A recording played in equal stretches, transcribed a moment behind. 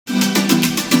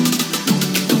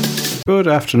Good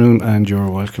afternoon, and you're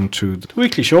welcome to the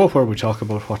weekly show where we talk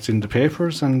about what's in the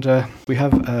papers, and we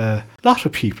have a lot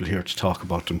of people here to talk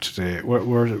about them today.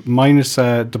 We're minus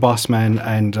the boss man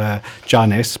and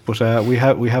John S, but we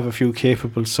have a few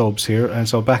capable subs here, and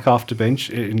so back off the bench,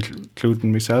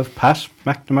 including myself, Pat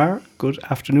McNamara. Good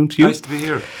afternoon to you. Nice to be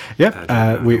here.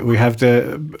 Yeah, we have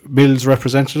the Mills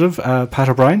representative, Pat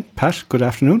O'Brien. Pat, good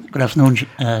afternoon. Good afternoon,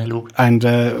 Luke. And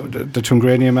the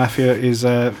Tungrania Mafia is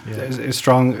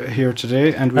strong here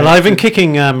today. And alive and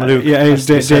kicking, Luke. Yeah,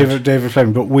 David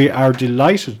Fleming. But we are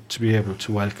delighted to be able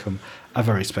to welcome a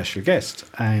very special guest,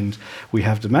 and we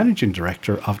have the managing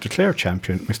director of the Clare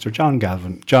Champion, Mr. John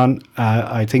Galvin. John,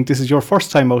 I think this is your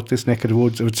first time out this neck of the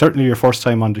woods. It was certainly your first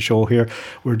time on the show here.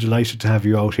 We're delighted to have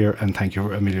you out here, and thank you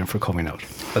a million for coming out.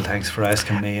 Well, thanks for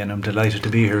asking me, and I'm delighted to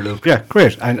be here, Luke. Yeah,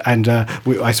 great. And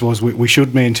I suppose we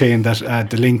should maintain that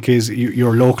the link is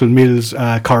your local Mills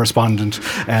correspondent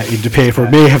in the paper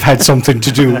may have had something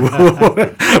to do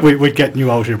with getting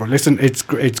you out here. But listen, it's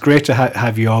great to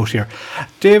have you out here.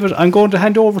 David, I'm going to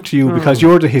hand over to you because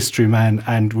you're the history man,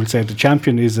 and we'll say the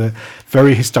Champion is a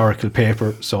very historical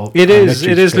paper. So it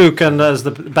is, Luke, and as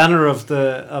the banner of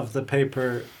the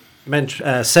paper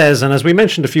says, and as we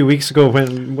mentioned a few weeks ago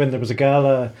when there was a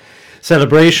gala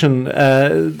celebration,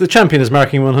 the Champion is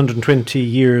marking 120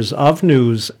 years of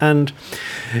news, and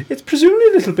it's presumably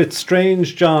a little bit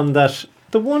strange, John, that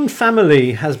the one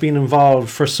family has been involved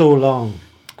for so long.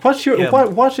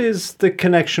 What is the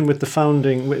connection with the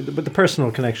founding, with the personal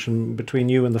connection between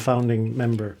you and the founding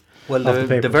member? Well, of the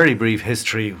paper? The very brief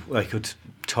history, I could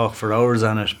talk for hours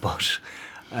on it, but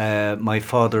my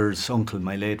father's uncle,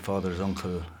 my late father's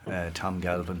uncle, Tom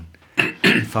Galvin,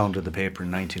 founded the paper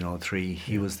in 1903.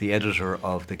 He was the editor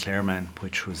of the Clareman,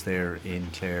 which was there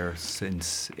in Clare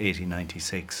since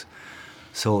 1896.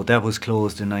 So that was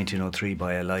closed in 1903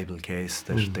 by a libel case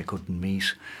that they couldn't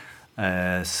meet.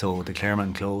 So the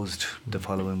Clareman closed. The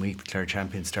following week, the Clare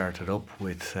Champion started up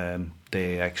with,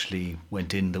 they actually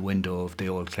went in the window of the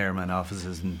old Clareman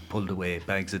offices and pulled away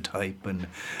bags of type and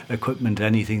equipment,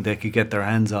 anything they could get their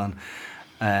hands on.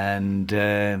 And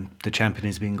the Champion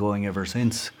has been going ever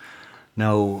since.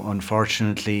 Now,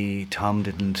 unfortunately, Tom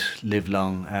didn't live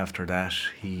long after that.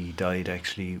 He died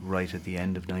actually right at the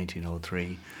end of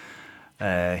 1903.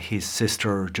 His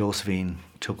sister Josephine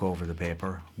took over the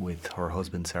paper with her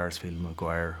husband Sarsfield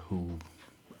Maguire, who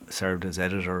served as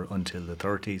editor until the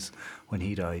 30s when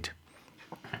he died.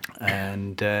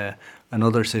 And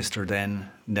another sister then,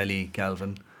 Nellie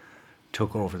Galvin,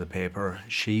 took over the paper.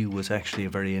 She was actually a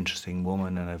very interesting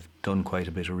woman, and I've done quite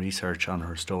a bit of research on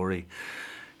her story.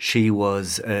 She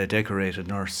was a decorated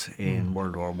nurse in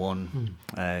World War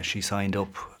I. She signed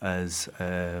up as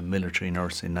a military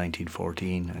nurse in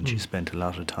 1914, and she spent a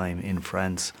lot of time in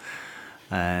France.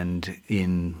 And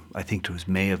in, I think it was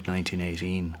May of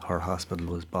 1918, her hospital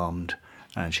was bombed,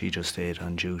 and she just stayed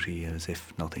on duty as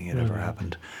if nothing had ever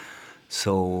happened.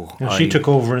 So she took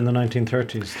over in the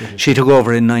 1930s, did she took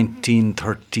over in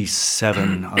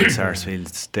 1937 on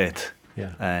Sarsfield's death.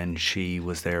 Yeah. And she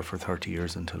was there for 30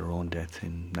 years until her own death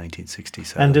in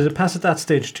 1967. And did it pass at that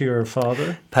stage to your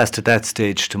father? Passed at that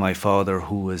stage to my father,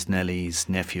 who was Nellie's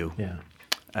nephew. Yeah.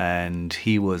 And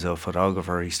he was a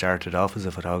photographer. He started off as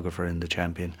a photographer in the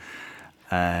Champion,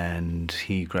 and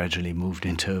he gradually moved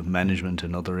into management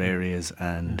in other areas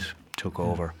and took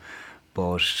over.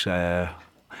 But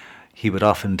he would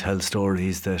often tell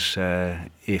stories that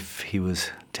if he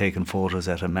was taking photos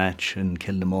at a match and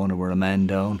Kildamona were a man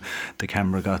down, the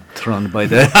camera got thrown by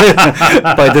the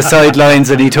by the sidelines,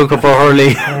 and he took up a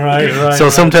hurley. Right. So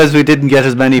sometimes we didn't get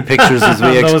as many pictures as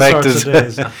we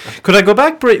expected. Could I go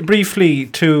back briefly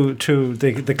to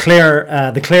the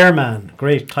Clareman?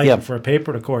 Great title for a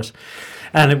paper, of course.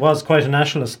 And it was quite a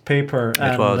nationalist paper.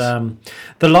 It was.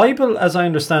 The libel, as I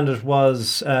understand it,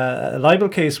 was a libel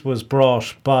case was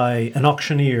brought by an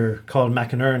auctioneer called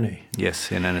McInerney.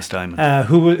 Yes, in Ennisdiamond.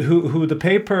 Who the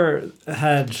paper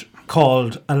had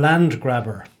called a land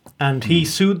grabber. And he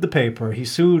sued the paper. He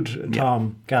sued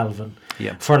Tom Galvin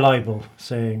for libel,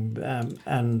 saying,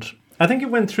 and I think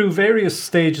it went through various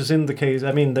stages in the case.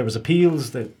 I mean, there was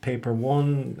appeals, the paper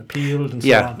won, appealed, and so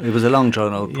on. Yeah, it was a long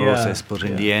drawn-out process, but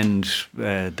in the end,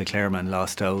 the Clareman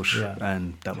lost out,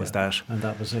 and that was that. And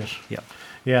that was it.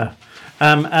 Yeah.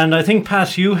 And I think,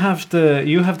 Pat, you have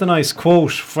the nice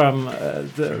quote from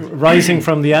the Rising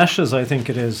from the Ashes, I think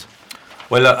it is.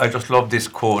 Well, I just love this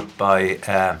quote by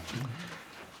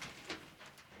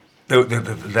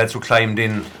the lads who climbed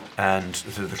in and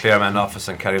to the Clareman office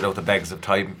and carried out the bags of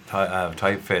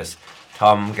typeface.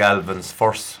 Tom Galvin's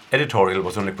first editorial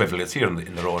was unequivocal. It's here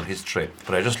in their own history.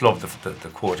 But I just love the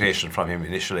quotation from him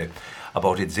initially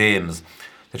about its aims.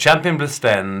 The Champion will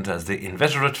stand as the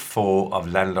inveterate foe of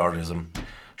landlordism,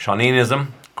 Shawneeism,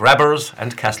 grabbers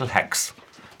and castle hacks.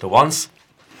 The wants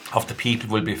of the people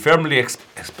will be firmly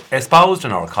espoused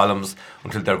in our columns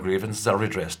until their grievances are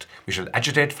redressed. We shall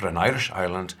agitate for an Irish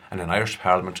Ireland and an Irish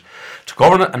Parliament to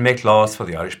govern and make laws for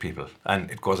the Irish people.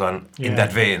 And it goes on in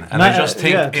that vein. And I just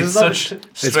think it's such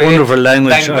it's wonderful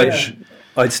language.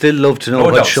 I'd still love to know No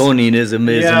what doubt. Shawneeism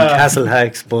is and castle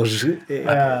hacks, but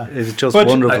it's just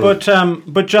wonderful.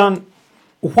 But John,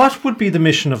 what would be the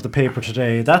mission of the paper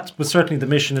today? That was certainly the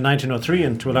mission in 1903,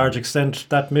 and to a large extent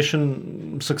that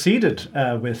mission succeeded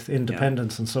with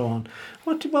independence and so on.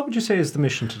 What would you say is the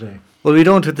mission today? Well, we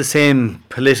don't have the same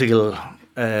political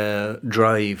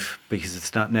drive because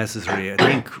it's not necessary. I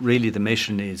think really the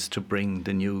mission is to bring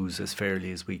the news as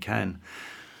fairly as we can.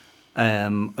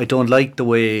 I don't like the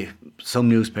way some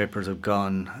newspapers have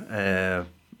gone,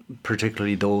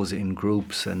 particularly those in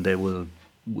groups, and they will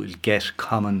get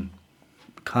common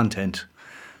content.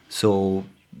 So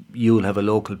you'll have a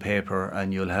local paper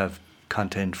and you'll have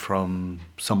content from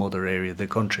some other area of the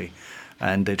country,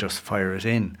 and they just fire it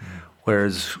in.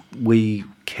 Whereas we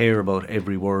care about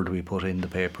every word we put in the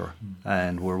paper,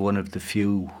 and we're one of the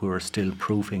few who are still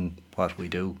proofing what we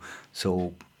do.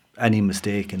 So any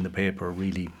mistake in the paper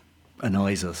really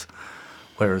annoys us,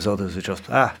 whereas others are just,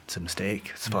 it's a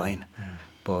mistake, it's fine.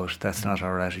 But that's not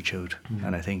our attitude,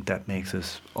 and I think that makes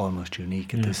us almost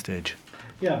unique at this stage.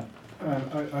 Yeah,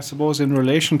 I suppose in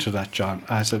relation to that, John,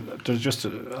 I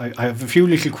have a few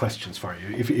little questions for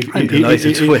you. I'm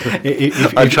delighted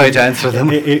to. I'll try to answer them.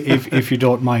 If you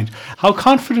don't mind. How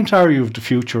confident are you of the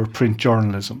future of print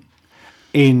journalism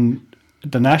in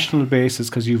the national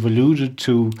basis? Because you've alluded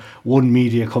to one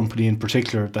media company in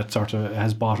particular that sort of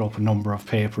has bought up a number of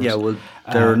papers. Yeah, well,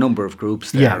 there are a number of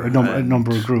groups there. Yeah, a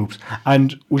number of groups.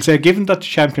 And we'll say, given that the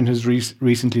Champion has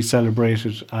recently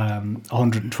celebrated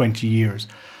 120 years,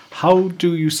 how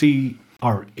do you see,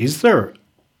 or is there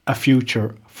a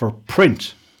future for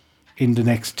print in the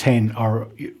next 10 or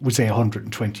we'll say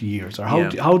 120 years? Or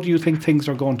how do you think things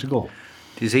are going to go?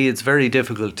 You see, it's very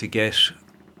difficult to get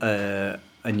a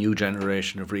new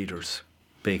generation of readers,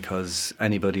 because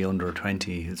anybody under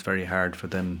 20, it's very hard for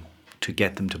them to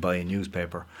get them to buy a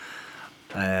newspaper.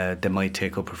 They might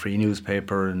take up a free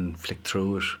newspaper and flick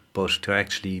through it, but to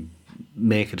actually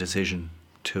make a decision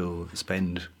to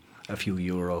spend a few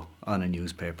euro on a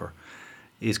newspaper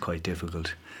is quite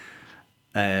difficult.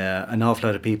 An awful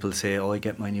lot of people say, I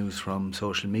get my news from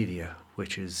social media,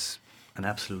 which is an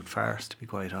absolute farce, to be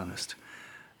quite honest.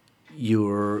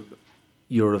 You're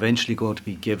eventually going to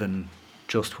be given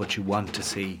just what you want to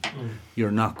see.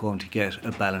 You're not going to get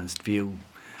a balanced view.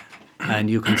 And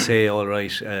you can say, all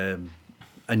right, a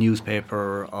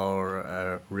newspaper or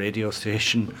a radio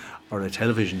station or a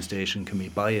television station can be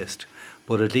biased,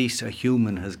 but at least a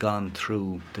human has gone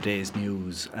through the day's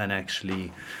news and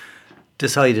actually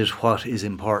decided what is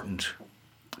important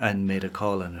and made a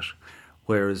call on it.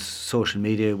 Whereas social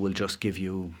media will just give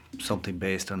you something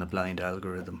based on a blind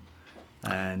algorithm,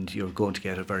 and you're going to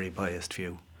get a very biased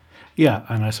view. Yeah,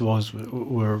 and I suppose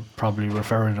we're probably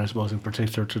referring, I suppose, in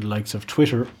particular to the likes of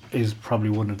Twitter, is probably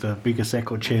one of the biggest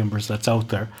echo chambers that's out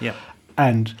there. Yeah.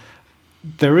 And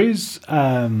there is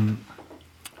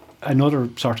another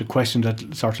sort of question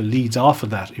that sort of leads off of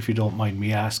that, if you don't mind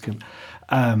me asking.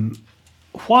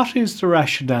 What is the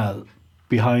rationale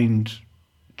behind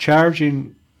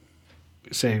charging,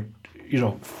 say,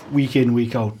 week in,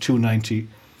 week out, $2.90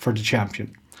 for the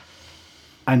Champion,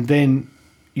 and then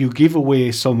you give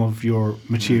away some of your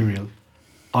material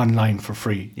online for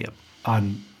free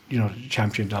on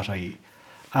champion.ie.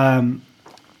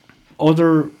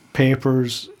 Other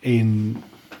papers in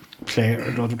Clare,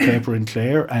 another paper in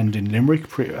Clare and in Limerick,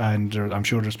 and I'm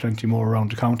sure there's plenty more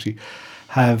around the county,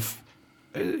 have,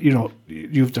 you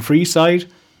have the free side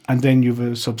and then you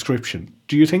have a subscription.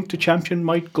 Do you think the Champion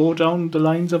might go down the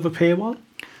lines of a paywall?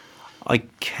 I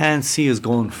can't see us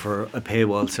going for a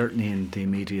paywall, certainly in the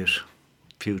immediate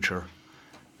future.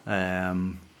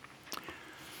 It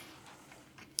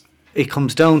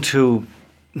comes down to,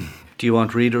 do you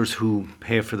want readers who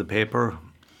pay for the paper,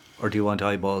 or do you want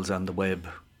eyeballs on the web?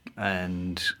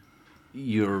 And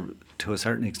you're, to a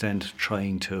certain extent,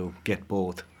 trying to get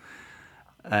both.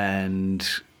 And,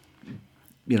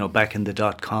 back in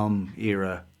the .com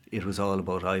era, it was all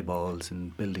about eyeballs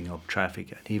and building up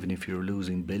traffic. And even if you were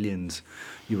losing billions,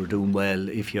 you were doing well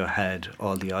if you had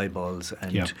all the eyeballs.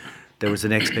 And there was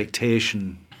an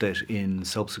expectation that in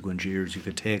subsequent years you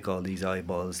could take all these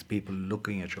eyeballs, people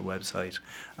looking at your website,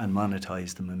 and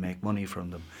monetize them and make money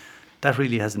from them. That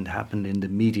really hasn't happened in the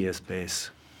media space,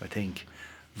 I think.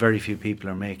 Very few people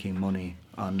are making money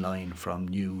online from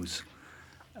news.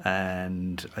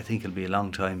 and I think it'll be a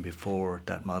long time before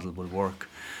that model will work.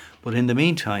 But in the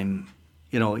meantime,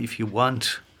 if you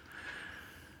want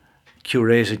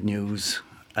curated news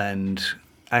and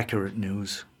accurate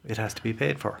news, it has to be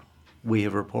paid for. We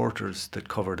have reporters that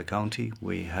cover the county.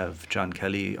 We have John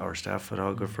Kelly, our staff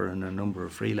photographer, and a number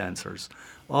of freelancers.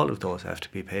 All of those have to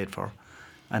be paid for.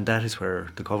 And that is where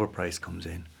the cover price comes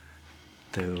in,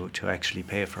 to actually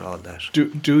pay for all that.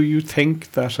 Do you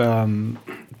think that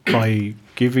by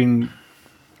giving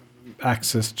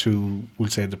access to, we'll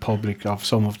say, the public of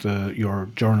some of your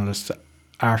journalists'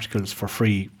 articles for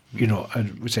free,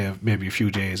 and we say maybe a few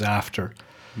days after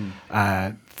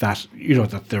that,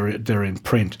 that they're in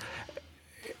print,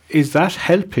 is that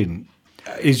helping?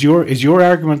 Is your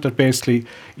argument that basically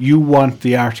you want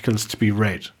the articles to be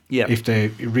read? Yeah. If they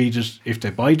read it, if they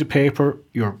buy the paper,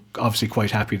 you're obviously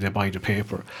quite happy they buy the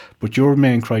paper. But your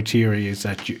main criteria is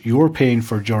that you're paying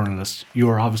for journalists.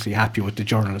 You're obviously happy with the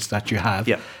journalists that you have.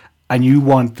 Yeah. And you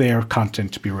want their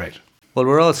content to be read.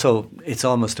 Well, it's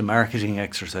almost a marketing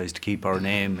exercise to keep our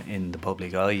name in the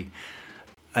public eye.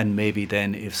 And maybe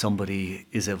then if somebody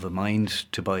is of a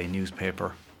mind to buy a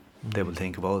newspaper, they will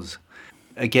think of us.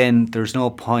 Again, there's no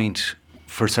point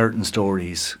for certain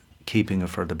stories keeping it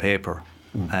for the paper.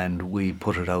 And we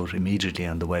put it out immediately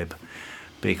on the web,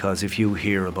 because if you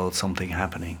hear about something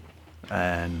happening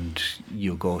and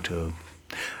you go to,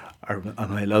 am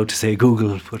I allowed to say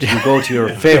Google, but you go to your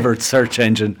favourite search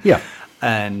engine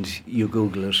and you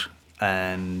Google it,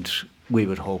 and we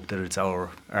would hope that it's our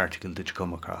article that you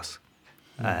come across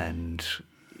and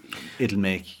it'll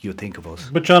make you think of us.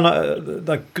 But John,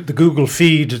 like the Google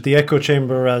feed, the echo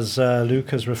chamber, as Luke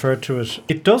has referred to it,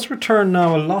 it does return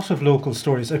now a lot of local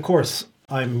stories. Of course,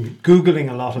 I'm Googling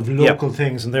a lot of local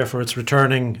things, and therefore it's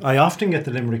returning. I often get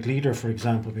the Limerick Leader, for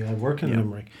example, because I work in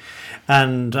Limerick.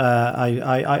 And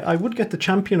I would get the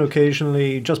Champion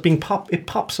occasionally, just it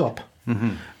pops up,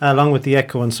 along with the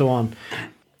Echo and so on.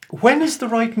 When is the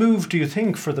right move, do you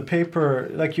think, for the paper?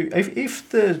 Like if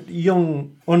the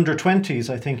young under-20s,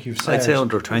 I think you've said. I'd say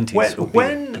under-20s would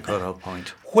be the cut-off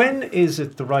point. When is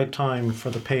it the right time for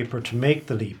the paper to make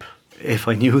the leap? If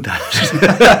I knew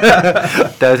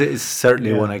that. That is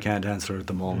certainly one I can't answer at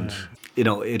the moment.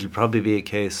 Yeah. It'll probably be a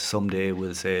case someday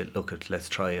we'll say, let's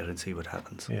try it and see what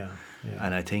happens. Yeah.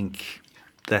 And I think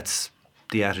that's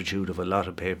the attitude of a lot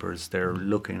of papers. They're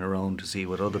looking around to see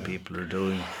what other people are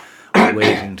doing, or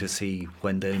waiting to see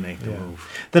when they'll make the move.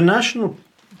 The national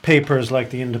papers like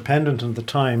the Independent and the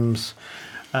Times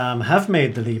have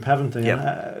made the leap, haven't they?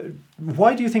 Yeah.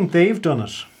 Why do you think they've done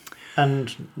it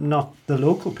and not the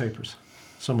local papers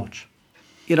so much?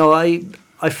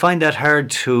 I find that hard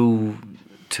to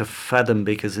fathom,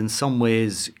 because in some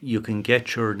ways you can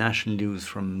get your national news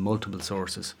from multiple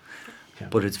sources,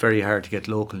 but it's very hard to get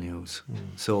local news.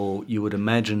 So you would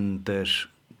imagine that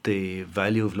the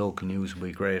value of local news will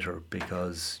be greater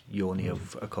because you only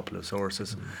have a couple of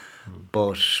sources.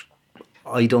 But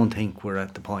I don't think we're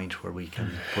at the point where we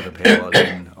can put a paywall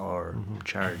in or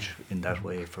charge in that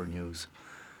way for news.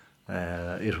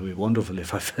 It would be wonderful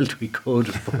if I felt we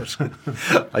could, but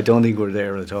I don't think we're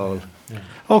there at all.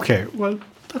 Okay, well,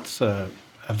 that's a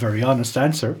very honest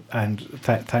answer, and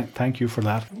thank you for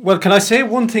that. Well, can I say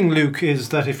one thing, Luke, is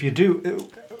that if you do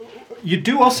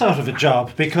us out of a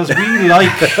job, because we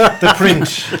like the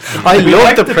print. I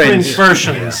love the print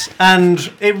versions,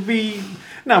 and it'd be.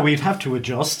 Now we'd have to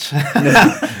adjust,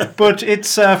 but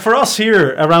it's for us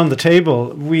here around the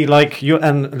table. We like you,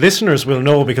 and listeners will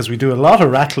know because we do a lot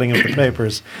of rattling of the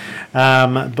papers.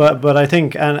 But I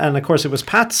think, and of course, it was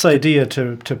Pat's idea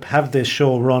to have this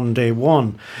show run day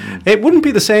one. It wouldn't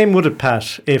be the same, would it,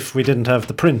 Pat, if we didn't have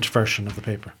the print version of the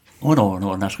paper? Oh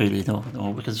no, not really, no,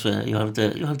 because you have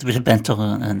the bit of banter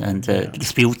and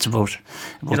disputes about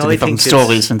the different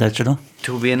stories and that, It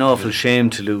would be an awful shame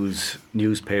to lose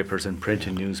newspapers and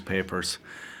printing newspapers.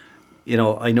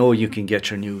 I know you can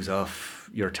get your news off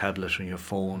your tablet or your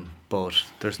phone, but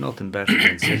there's nothing better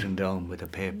than sitting down with a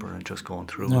paper and just going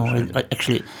through it. No,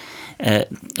 actually, I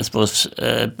suppose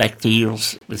back the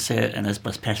years, we'll say, and I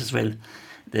suppose Pat as well.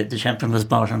 The Champion was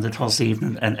bought on the Thursday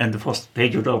evening, and the first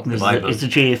page you'd open is the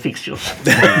GA fixture.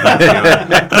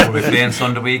 Are we playing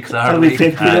Sunday week, Saturday week?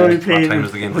 What time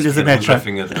is the game? What is the match? Where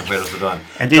is it on?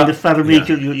 And then the following week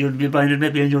you'd be buying it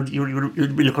maybe, and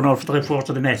you'd be looking out for the report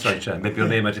of the match. Right, maybe your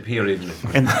name might appear even if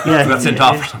you got sent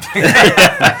off or something.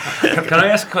 Can I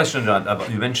ask a question, John?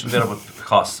 You mentioned there about the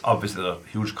costs. Obviously, there are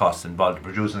huge costs involved in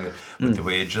producing it, with the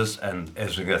wages and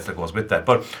everything else that goes with that.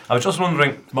 But I was just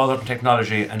wondering, modern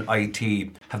technology and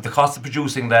IT, have the cost of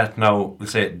producing that now, we'll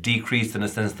say, decreased in a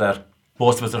sense that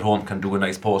most of us at home can do a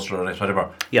nice poster or whatever?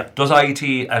 Yeah. Does IT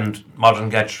and modern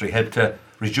gadgetry help to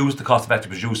reduce the cost of actually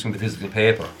producing the physical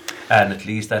paper, and at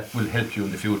least that will help you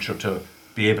in the future to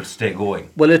be able to stay going.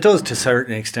 Well, it does to a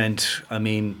certain extent. I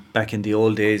mean, back in the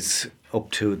old days, up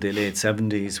to the late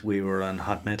 70s, we were on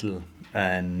hot metal,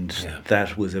 and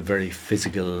that was a very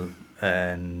physical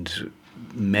and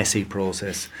messy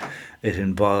process. It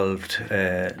involved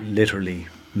literally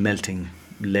melting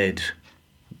lead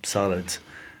solids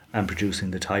and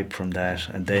producing the type from that,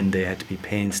 and then they had to be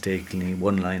painstakingly,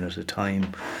 one line at a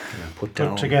time, put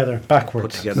together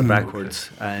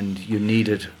backwards, and you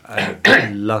needed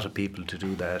a lot of people to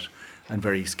do that, and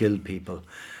very skilled people.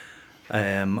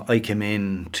 I came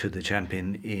in to the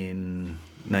Champion in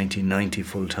 1990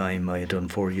 full time. I had done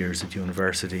 4 years at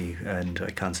university, and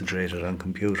I concentrated on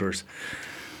computers,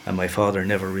 and my father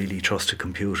never really trusted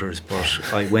computers,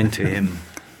 but I went to him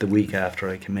the week after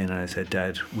I came in and I said,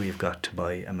 Dad, we've got to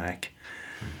buy a Mac.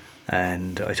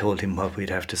 And I told him what we'd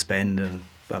have to spend, and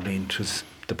I mean, it was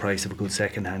the price of a good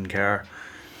second-hand car,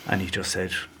 and he just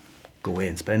said, go away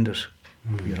and spend it.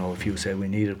 You know, if you say we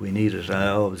need it, we need it. I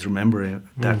always remember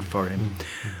that for him.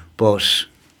 But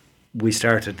we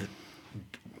started,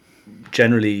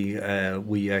 generally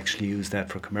we actually used that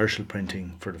for commercial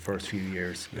printing for the first few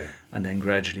years, and then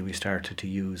gradually we started to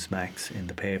use Macs in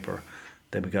the paper.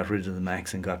 Then we got rid of the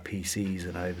Macs and got PCs,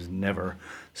 and I was never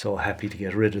so happy to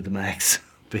get rid of the Macs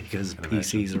because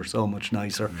PCs are so much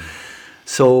nicer.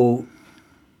 So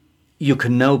you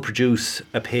can now produce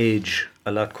a page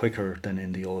a lot quicker than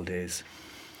in the old days,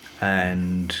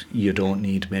 and you don't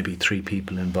need maybe 3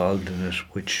 people involved in it,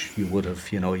 which you would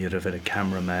have. You know, you'd have had a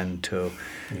cameraman to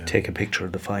take a picture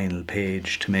of the final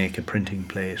page, to make a printing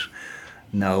plate.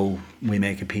 Now we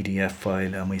make a PDF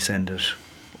file and we send it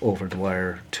over the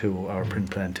wire to our print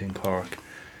plant in Cork,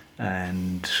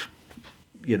 and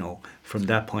you know, from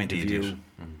that point of view,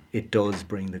 it does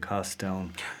bring the cost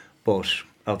down. But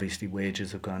obviously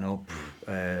wages have gone up,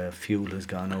 fuel has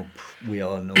gone up. We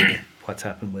all know what's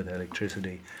happened with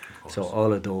electricity, so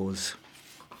all of those,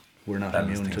 we're not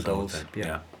immune to those.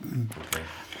 And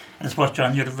I suppose,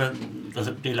 John, there's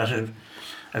a lot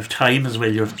of time as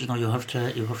well. You have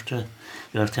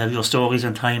to have your stories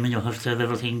on time, and you have to have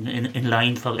everything in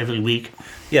line for every week.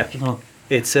 Yeah, you know.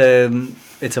 It's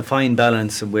a fine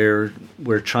balance, and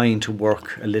we're trying to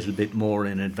work a little bit more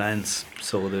in advance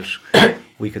so that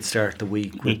we could start the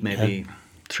week with maybe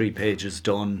 3 pages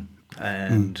done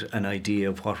and an idea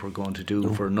of what we're going to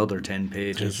do for another 10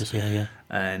 pages.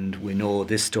 And we know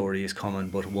this story is coming,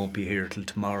 but it won't be here till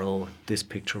tomorrow. This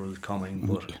picture is coming,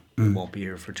 but it won't be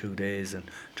here for 2 days. And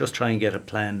just try and get a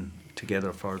plan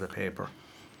together for the paper.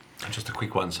 Just a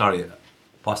quick one, sorry.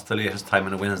 What's the latest time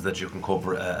on a Wednesday that you can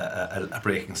cover a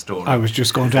breaking story? I was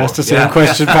just going to ask the same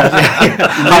question, Pat.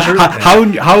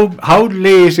 how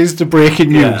late is the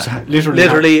breaking news?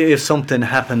 Literally, if something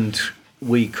happened,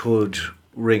 we could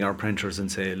ring our printers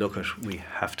and say, look, we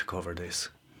have to cover this.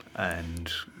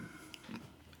 And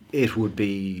it would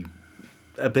be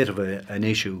a bit of an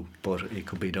issue, but it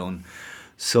could be done.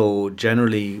 So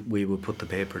generally, we would put the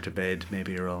paper to bed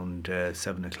maybe around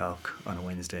 7 o'clock on a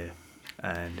Wednesday,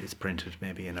 and it's printed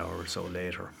maybe an hour or so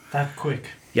later. That quick?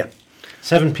 Yeah.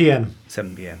 7 p.m.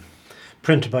 7 p.m.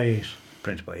 Printed by 8.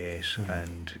 Printed by 8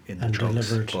 and in the and trucks.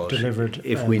 Delivered.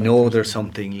 If we know there's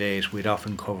something late, we'd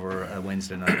often cover a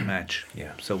Wednesday night match.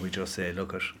 Yeah. So we just say,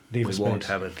 look, we won't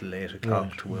have it till 8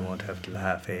 o'clock, we won't have it till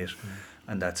 8:30,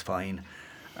 and that's fine.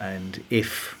 And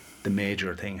if the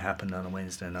major thing happened on a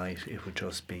Wednesday night, it would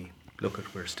just be, look,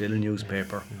 we're still a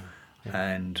newspaper,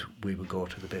 and we would go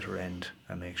to the bitter end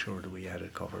and make sure that we had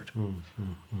it covered.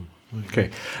 Okay.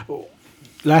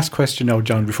 Last question now,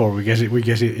 John. Before we get it,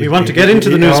 we want to get into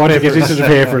the newspapers. I want to get into the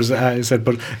papers. I said,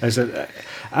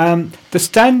 the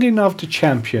standing of the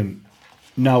Champion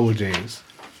nowadays.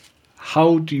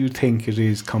 How do you think it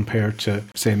is compared to,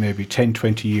 say, maybe 10,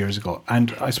 20 years ago?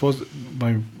 And I suppose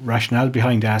my rationale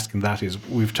behind asking that is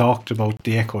we've talked about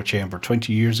the echo chamber.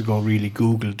 20 years ago, really,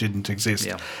 Google didn't exist.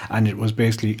 Yeah. And it was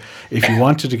basically, if you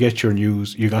wanted to get your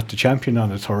news, you got the Champion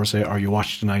on a Thursday or you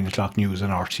watched the 9 o'clock news on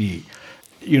RTE.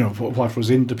 You know, what was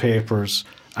in the papers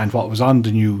and what was on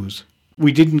the news.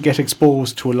 We didn't get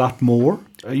exposed to a lot more,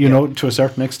 you know, to a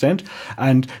certain extent.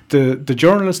 And the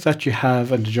journalists that you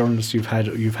have and the journalists you've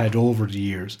had over the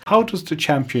years, how does the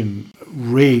Champion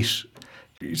rate?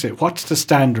 You say, what's the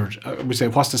standard? We say,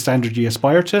 what's the standard you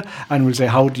aspire to? And we'll say,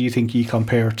 how do you think you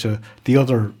compare to the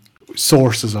other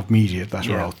sources of media that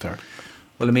are out there?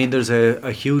 Well, I mean, there's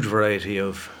a huge variety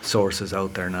of sources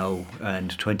out there now,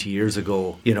 and 20 years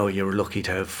ago, you know, you were lucky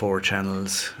to have 4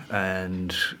 channels,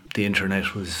 and the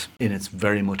internet was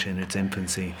very much in its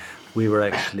infancy. We were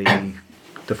actually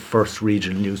the first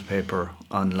regional newspaper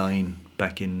online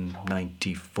back in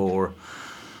 '94,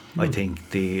 I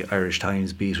think the Irish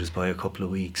Times beat us by a couple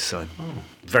of weeks. I'm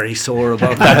very sore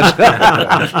about that.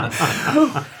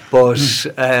 But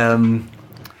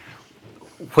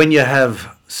when you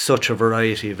have such a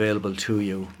variety available to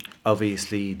you,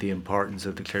 obviously the importance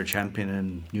of the Clare Champion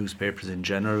and newspapers in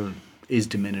general is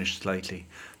diminished slightly.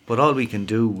 But all we can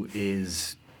do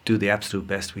is do the absolute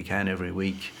best we can every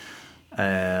week,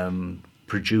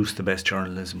 produce the best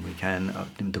journalism we can.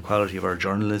 The quality of our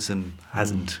journalism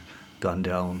hasn't gone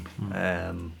down.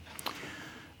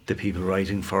 The people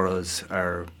writing for us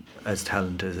are as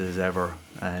talented as ever,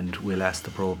 and we'll ask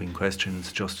the probing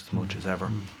questions just as much as ever.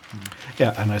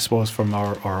 Yeah, and I suppose from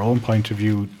our own point of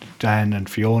view, Dan and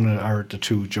Fiona are the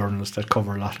two journalists that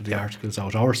cover a lot of the articles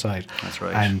out our side. That's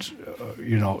right. And,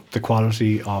 the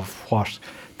quality of what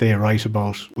they write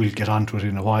about, we'll get onto it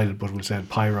in a while, but we'll say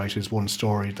Pyrite is one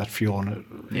story that Fiona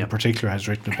in particular has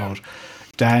written about.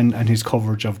 Dan and his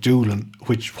coverage of Doolin,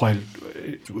 which while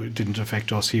it didn't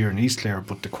affect us here in East Clare,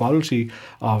 but the quality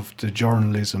of the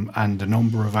journalism and the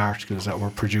number of articles that were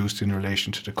produced in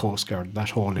relation to the Coast Guard,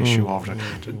 that whole issue of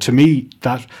it, to me,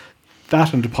 that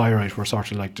and the Pyrite were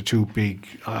sort of like the two big,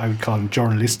 I would call them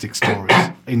journalistic stories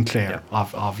in Clare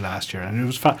of last year. And it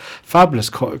was fabulous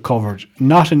coverage,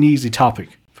 not an easy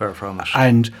topic. Far from it.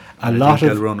 And a lot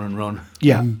of... run and run.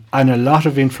 Yeah, and a lot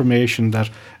of information that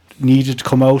needed to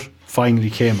come out finally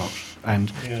came out.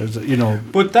 And,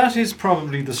 But that is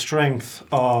probably the strength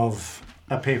of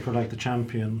a paper like the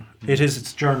Champion. It is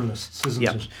its journalists, isn't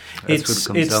it? It's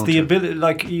the ability.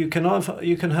 Like you can have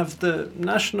the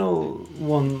national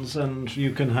ones, and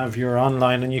you can have your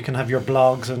online, and you can have your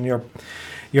blogs and your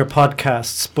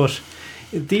podcasts. But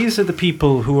these are the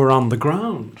people who are on the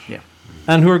ground,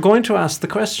 and who are going to ask the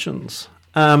questions,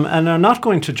 and are not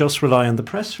going to just rely on the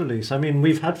press release. I mean,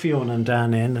 we've had Fiona and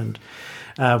Dan in, and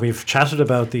we've chatted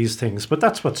about these things. But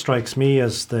that's what strikes me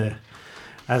as the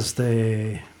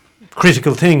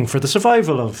critical thing for the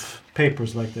survival of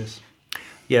papers like this.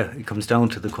 Yeah, it comes down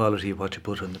to the quality of what you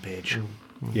put on the page.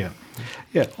 Yeah.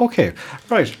 Okay.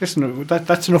 Right. Listen,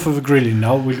 that's enough of a grilling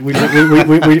now. We'll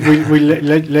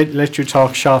let you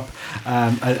talk shop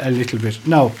a little bit.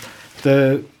 Now,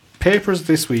 the papers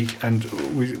this week, and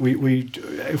we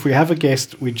if we have a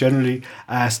guest, we generally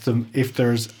ask them if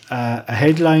there's a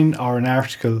headline or an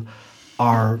article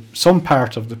or some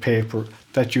part of the paper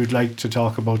that you'd like to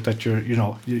talk about, that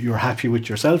you're happy with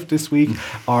yourself this week,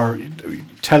 or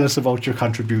tell us about your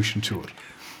contribution to it.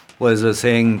 Well, as I was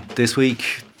saying, this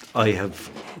week I have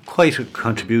quite a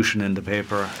contribution in the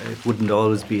paper. It wouldn't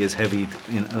always be as heavy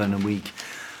in a week,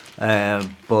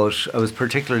 but I was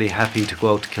particularly happy to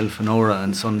go out to Kilfenora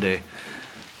on Sunday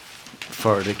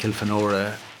for the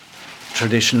Kilfenora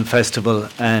Traditional Festival,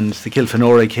 and the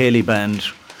Kilfenora Ceilidh Band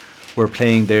were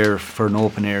playing there for an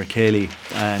open air Ceilidh,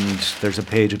 and there's a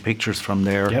page of pictures from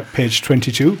there. Yep, page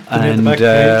 22. And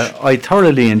I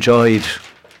thoroughly enjoyed.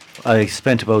 I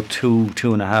spent about two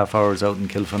and a half hours out in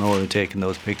Kilfenora taking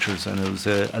those pictures, and it was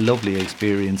a lovely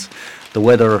experience. The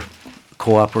weather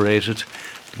cooperated.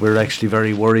 We're actually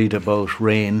very worried about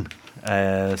rain,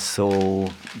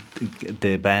 so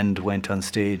the band went on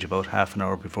stage about half an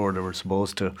hour before they were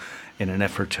supposed to, in an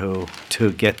effort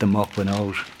to get them up and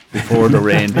out before the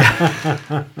rain,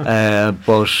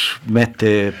 but met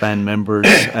the band members,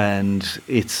 and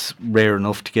it's rare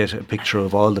enough to get a picture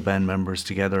of all the band members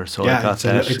together. So I got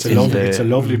that. It's a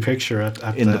lovely picture at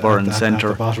the Burren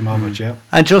Centre, at the bottom of it, yeah.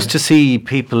 And just to see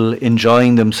people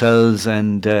enjoying themselves,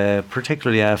 and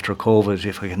particularly after COVID,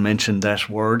 if I can mention that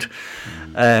word,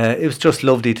 it was just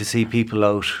lovely to see people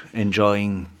out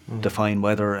enjoying the fine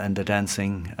weather and the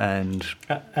dancing. And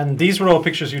these were all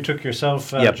pictures you took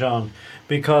yourself, John,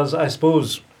 because I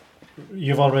suppose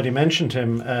you've already mentioned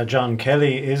him. John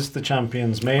Kelly is the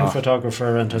Champion's main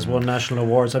photographer and has won national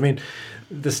awards. I mean,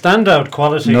 the standout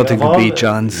quality. Nothing of could all, beat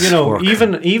John's work.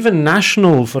 even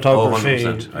national photography.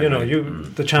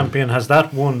 100%. The Champion has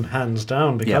that one hands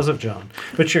down because of John.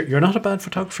 But you're not a bad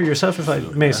photographer yourself, if I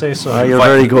may say so. You're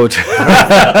very good.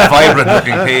 A vibrant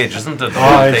looking page, isn't it?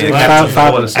 It's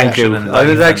fabulous. Thank you. I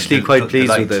was actually quite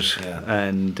pleased with it,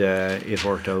 and it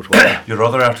worked out well. Your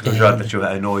other article, John, that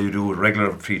I know you do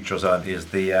regular features on, is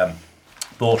the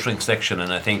motoring section,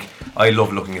 and I think I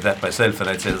love looking at that myself, and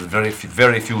I'd say there's very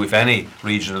few, if any,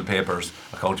 regional papers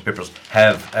or county papers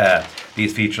have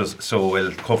these features so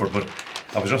well covered. But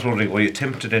I was just wondering, were you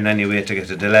tempted in any way to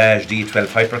get a Delage D12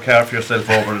 hypercar for yourself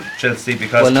over at Chelsea?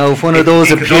 Because well, now if one of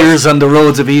those appears on the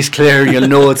roads of East Clare, you'll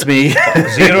know it's me.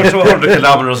 0 to 100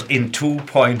 kilometres in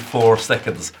 2.4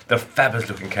 seconds. They're fabulous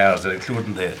looking cars,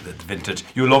 including the vintage.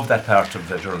 You love that part of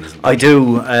the journalism. I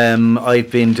do.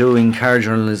 I've been doing car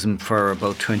journalism for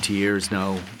about 20 years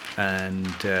now, and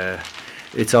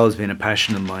it's always been a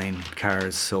passion of mine,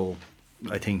 cars. So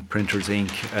I think Printers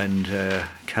Inc. and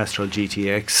Castrol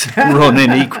GTX run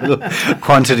in equal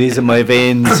quantities in my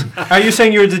veins. Are you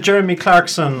saying you're the Jeremy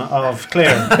Clarkson of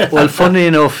Clare? Well, funny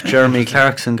enough, Jeremy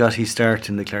Clarkson got his start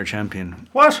in the Clare Champion.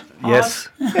 What? Yes.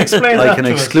 Explain I that can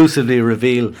to us. exclusively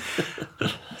reveal.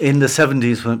 In the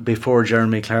 70s, before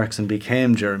Jeremy Clarkson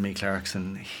became Jeremy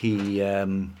Clarkson,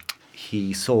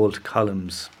 he sold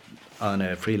columns on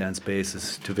a freelance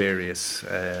basis to various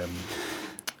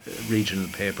regional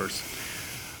papers.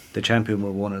 The Champion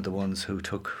were one of the ones who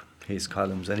took his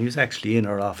columns, and he was actually in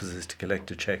our offices to collect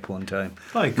a cheque one time.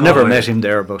 My God. Never met him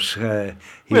there, but he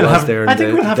We'll was have- there. I in think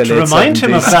the, we'll have the to late remind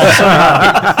him of 70s.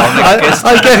 that.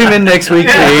 I'll get him in next week.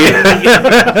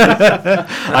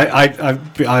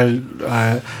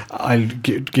 I'll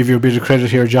give you a bit of credit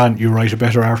here, John. You write a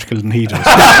better article than he does.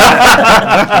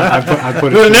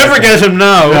 We'll never get him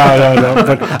now. No.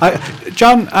 But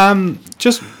John,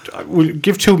 just we'll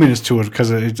give 2 minutes to it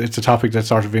because it's a topic that's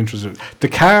sort of interesting. The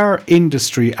car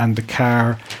industry and the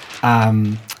car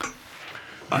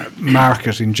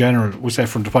market in general, we say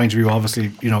from the point of view,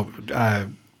 obviously,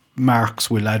 marks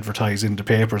will advertise in the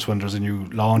papers when there's a new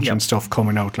launch and stuff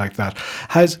coming out like that.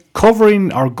 Has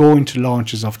covering or going to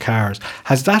launches of cars,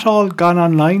 has that all gone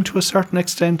online to a certain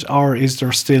extent, or is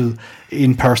there still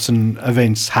in-person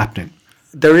events happening?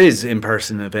 There is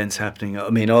in-person events happening. I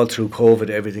mean, all through COVID,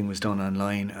 everything was done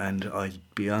online, and I'll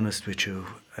be honest with you,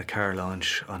 a car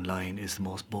launch online is the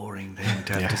most boring thing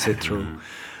to have to sit through.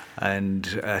 And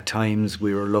at times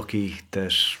we were lucky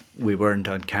that we weren't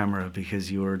on camera because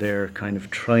you were there kind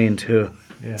of trying to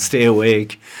stay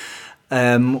awake.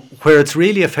 Where it's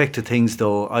really affected things,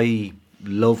 though, I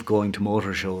love going to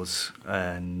motor shows,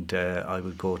 and I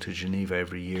would go to Geneva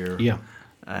every year. Yeah.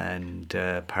 And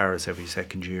Paris every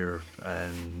second year,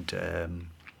 and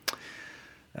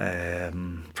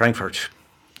Frankfurt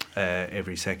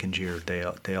every second year.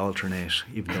 They alternate,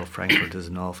 even though Frankfurt is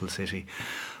an awful city.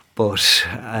 But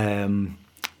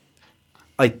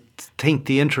I think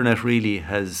the internet really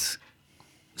has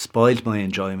spoiled my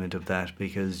enjoyment of that,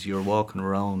 because you're walking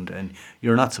around and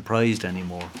you're not surprised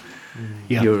anymore.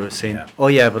 Yeah. You're saying, oh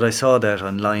yeah, but I saw that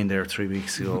online there 3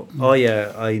 weeks ago. Oh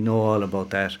yeah, I know all about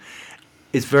that.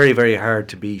 It's very, very hard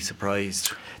to be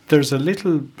surprised. There's a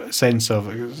little sense of,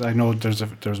 I know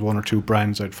there's one or two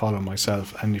brands I'd follow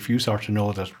myself, and if you sort of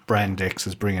know that brand X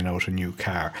is bringing out a new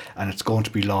car and it's going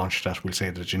to be launched at, we'll say,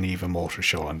 the Geneva Motor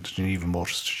Show, and the Geneva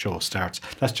Motor Show starts,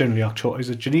 that's generally October. Is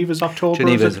it Geneva's October?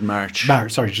 Geneva's March.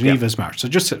 Geneva's March. So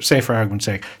just say for argument's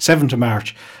sake, 7th of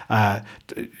March,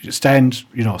 stand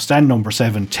number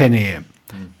 7, 10 a.m.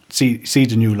 See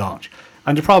the new launch.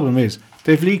 And the problem is,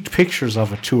 they've leaked pictures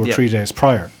of it 2 or 3 days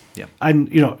prior. Yeah. And,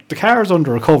 the car is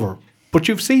under a cover, but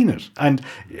you've seen it. And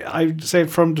I'd say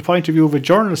from the point of view of a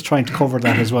journalist trying to cover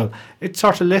that as well, it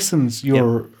sort of lessens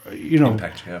your,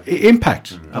 Impact,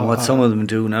 impact. And what some of them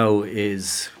do now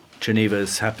is, Geneva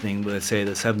is happening, we'll say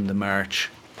the 7th of March,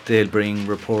 they'll bring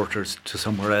reporters to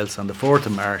somewhere else on the 4th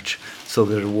of March so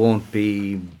that it won't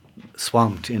be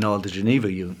swamped in all the Geneva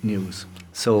news.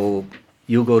 So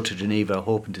you go to Geneva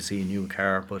hoping to see a new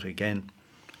car, but again,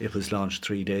 it was launched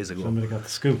 3 days ago. Somebody got the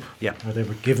scoop. Yeah. Or they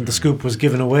were given the scoop was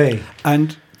given away.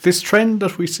 And this trend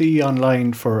that we see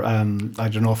online for, I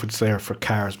don't know if it's there for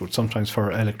cars, but sometimes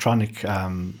for electronic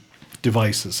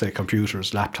devices, say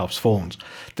computers, laptops, phones,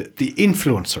 the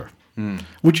influencer.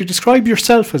 Would you describe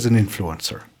yourself as an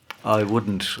influencer? I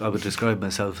wouldn't. I would describe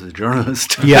myself as a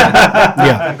journalist.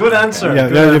 Yeah. Good answer. Yeah,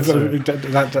 Good answer.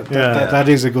 that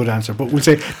is a good answer. But we'll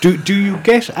say, do you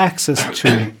get access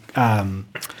to?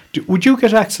 Would you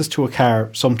get access to a car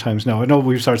sometimes now? I know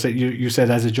we've sort of said, you said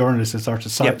as a journalist it sort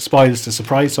of spoils the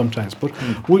surprise sometimes. But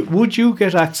would you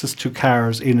get access to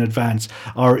cars in advance,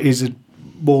 or is it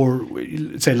more,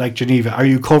 say, like Geneva? Are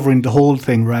you covering the whole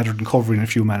thing rather than covering a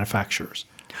few manufacturers?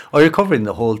 Oh, you're covering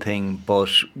the whole thing,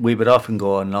 but we would often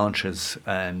go on launches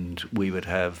and we would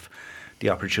have the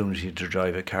opportunity to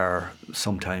drive a car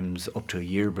sometimes up to a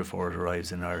year before it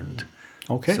arrives in Ireland.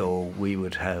 Okay. So we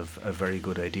would have a very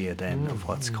good idea then of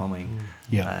what's coming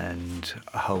and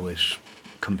how it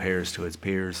compares to its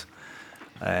peers.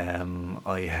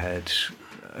 I had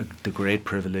the great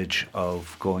privilege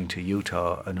of going to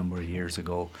Utah a number of years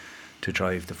ago to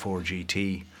drive the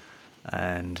 4GT,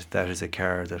 and that is a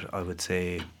car that I would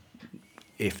say,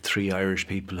 if 3 Irish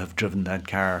people have driven that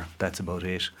car, that's about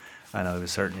it. And I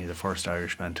was certainly the first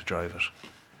Irishman to drive it.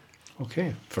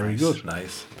 Okay, very good.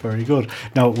 Nice. Very good.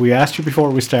 Now, we asked you before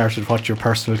we started what your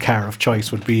personal car of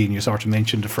choice would be, and you sort of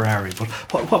mentioned the Ferrari.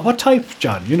 But what type,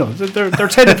 John? They're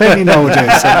 10 a penny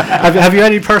nowadays. So have you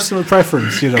any personal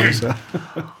preference? So.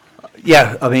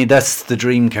 Yeah, I mean, that's the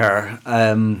dream car.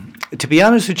 To be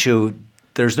honest with you,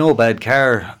 there's no bad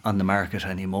car on the market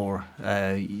anymore.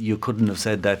 You couldn't have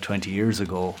said that 20 years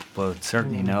ago, but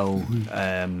certainly now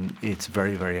it's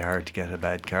very, very hard to get a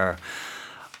bad car.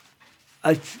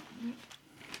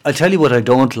 I'll tell you what I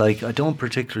don't like. I don't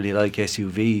particularly like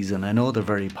SUVs, and I know they're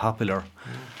very popular,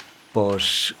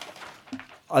 but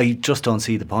I just don't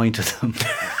see the point of them.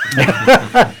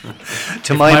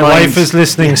 To my mind, wife is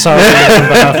listening, sorry.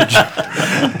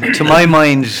 To my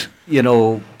mind, you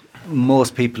know,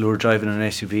 most people who are driving an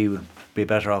SUV would be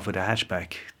better off with a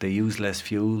hatchback. They use less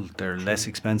fuel, they're less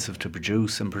expensive to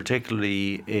produce, and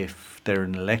particularly if they're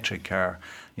an electric car,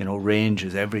 you know, range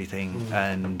is everything.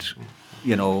 And,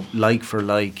 you know, like for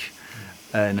like,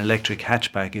 an electric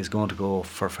hatchback is going to go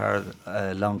for far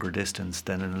longer distance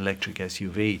than an electric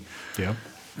SUV. Yeah.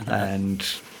 And,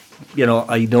 you know,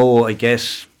 I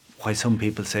get why some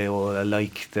people say, oh, I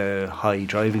like the high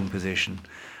driving position.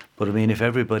 But I mean, if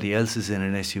everybody else is in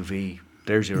an SUV,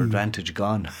 there's your advantage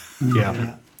gone.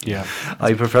 Yeah. Yeah.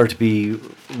 I prefer to be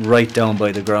right down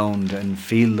by the ground and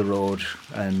feel the road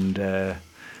and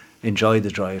enjoy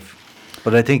the drive.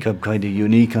 But I think I'm kind of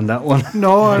unique on that one.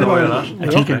 No, you're not. I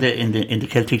think in the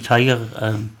Celtic Tiger,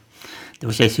 there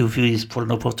was SUVs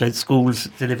pulling up outside schools,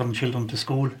 delivering children to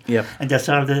school. Yep. And that's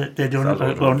all they're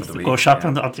doing, go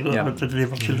shopping or to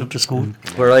deliver children to school.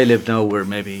 Where I live now, we're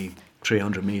maybe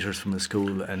 300 metres from the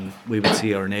school, and we would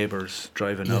see our neighbours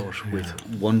driving out with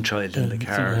one child in the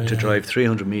car to drive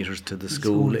 300 metres to the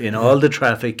school in all the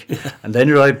traffic and then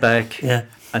drive back. Yeah.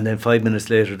 And then 5 minutes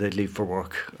later, they'd leave for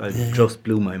work. It just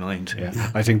blew my mind.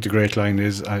 Yeah, I think the great line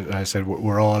is, I said,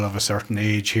 we're all of a certain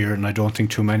age here, and I don't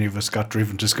think too many of us got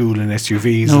driven to school in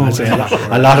SUVs. No. And I say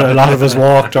a lot of us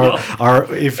walked,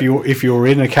 or if you were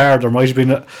in a car, there might have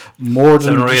been more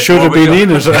than should have been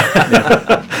in it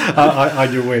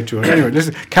on your way to it. Anyway,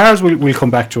 listen, cars we'll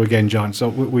come back to again, John. So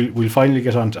we'll finally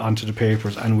get onto the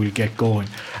papers and we'll get going.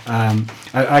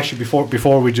 Actually,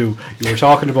 before we do, you were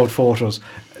talking about photos.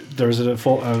 There's a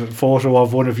photo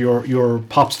of one of your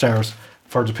pop stars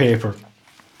for the paper,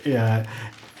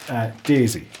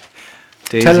 Daisy.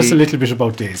 Tell us a little bit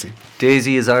about Daisy.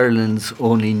 Daisy is Ireland's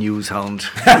only news hound.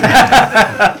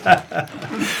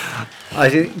 I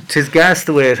think 'tis gas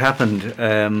the way it happened.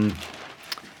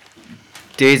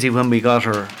 Daisy, when we got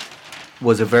her,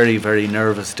 was a very, very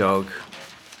nervous dog.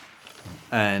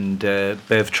 And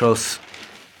Bev Truss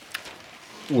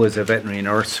was a veterinary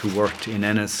nurse who worked in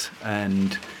Ennis,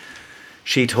 and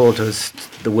she told us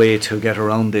the way to get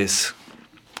around this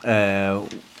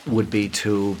would be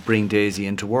to bring Daisy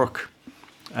into work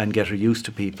and get her used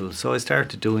to people. So I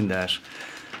started doing that.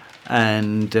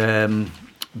 And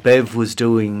Bev was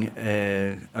doing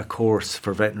a course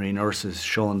for veterinary nurses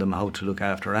showing them how to look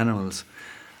after animals.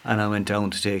 And I went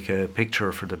down to take a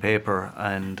picture for the paper,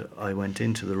 and I went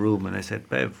into the room and I said,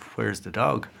 Bev, where's the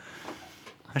dog?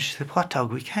 And she said, what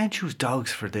dog? We can't use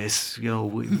dogs for this. You know,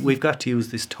 we've got to use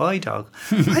this toy dog.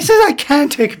 I said, I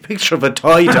can't take a picture of a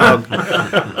toy dog.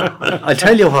 I'll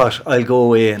tell you what, I'll go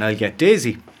away and I'll get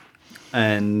Daisy.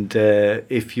 And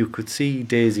if you could see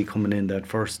Daisy coming in that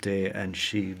first day, and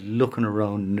she looking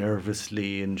around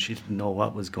nervously and she didn't know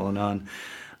what was going on.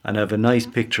 And I have a nice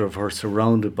picture of her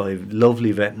surrounded by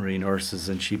lovely veterinary nurses,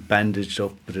 and she bandaged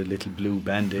up with a little blue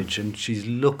bandage, and she's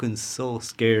looking so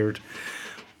scared.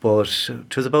 But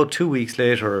it was about 2 weeks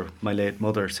later, my late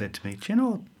mother said to me, do you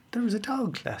know, there was a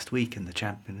dog last week in the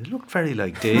Champion. It looked very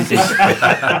like Daisy.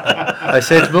 I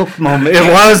said, look, Mum, it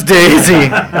was Daisy.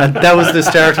 And that was the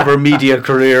start of her media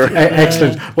career.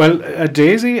 Excellent. Well,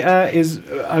 Daisy is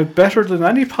better than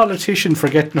any politician for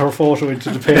getting her photo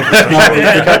into the paper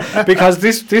now, because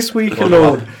this week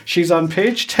alone, she's on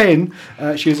page 10.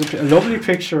 She has a lovely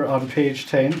picture on page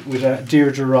 10 with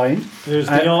Deirdre Ryan. There's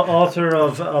the author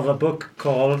of a book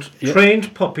called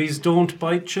Trained Puppies Don't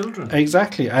Bite Children.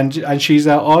 Exactly. And she's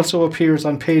also appears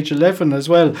on page 11 as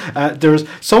well. There's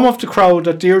some of the crowd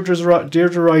at Deirdre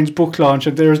Ryan's book launch,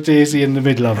 and there's Daisy in the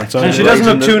middle of it. So and she doesn't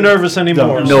look too nervous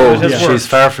anymore. No, she's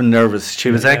far from nervous.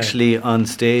 She was actually on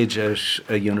stage at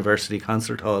a university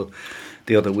concert hall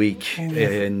the other week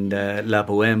in La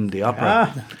Bohème, the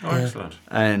opera. Excellent.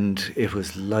 And it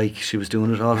was like she was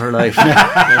doing it all her life.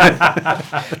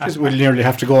 We'll nearly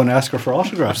have to go and ask her for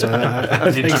autographs.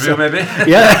 An interview, maybe?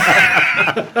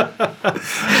 Yeah.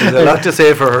 She's a lot to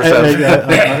say for herself.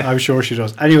 I'm sure she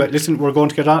does. Anyway, listen, we're going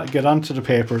to get on to the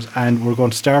papers, and we're going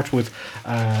to start with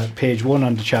page 1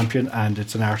 on the Champion, and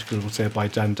it's an article, we'll say, by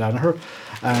Dan Danaher.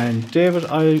 And David,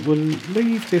 I will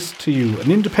leave this to you. An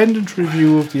independent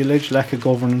review of the alleged lack of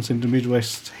governance in the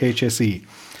Midwest HSE.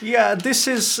 Yeah, this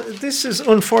is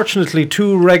unfortunately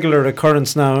too regular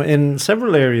occurrence now in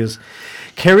several areas.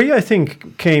 Kerry, I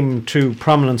think, came to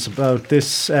prominence about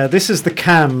this. This is the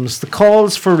CAMS, the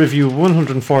calls for review,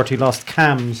 140 lost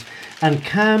CAMS. And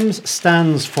CAMS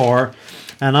stands for,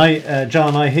 and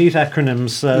John, I hate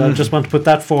acronyms, I just want to put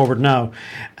that forward now.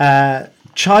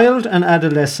 Child and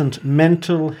Adolescent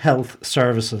Mental Health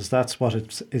Services. That's what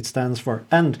it stands for.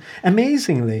 And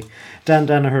amazingly, Dan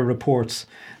Danaher reports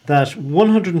that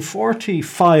 140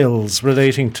 files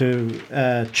relating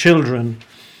to children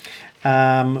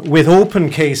with open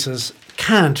cases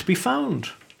can't be found.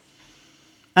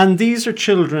 And these are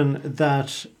children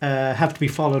that have to be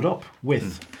followed up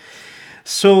with.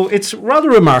 So it's rather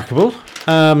remarkable.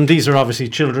 These are obviously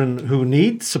children who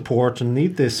need support and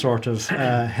need this sort of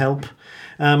help.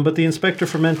 But the Inspector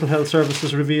for Mental Health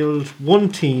Services revealed one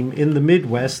team in the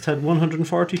Midwest had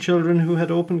 140 children who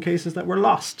had open cases that were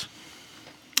lost.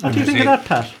 What do you think of that,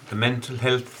 Pat? The mental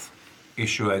health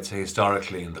issue, I'd say,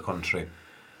 historically in the country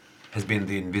has been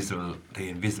the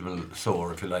invisible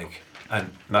sore, if you like.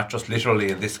 And not just literally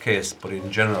in this case, but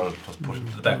in general, just put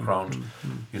into the background.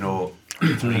 You know,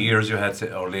 for years you had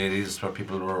our ladies where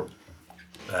people were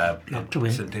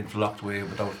sent in, locked away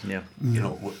without, you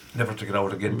know, never to get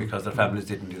out again because their families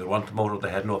didn't either want them out or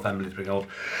they had no family to bring out.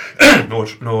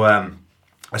 no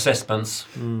assessments.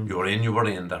 You were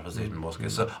in, that was it in most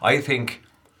cases. So I think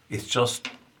it's just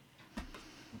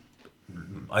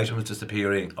items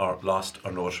disappearing or lost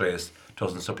or no trace.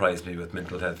 Doesn't surprise me with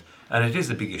mental health. And it is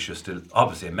a big issue still,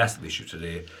 obviously a massive issue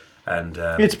today. And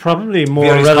it's probably more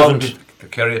relevant.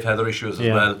 Kerry have other issues as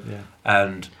well. Yeah.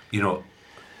 And, you know,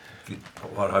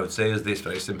 what I would say is this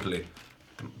very simply.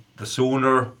 The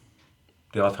sooner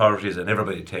the authorities and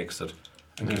everybody takes it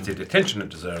and gives it the attention it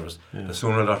deserves, the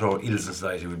sooner that our ills in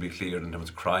society will be cleared in terms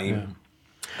of crime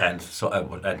and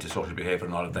antisocial behaviour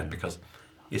and all of that, because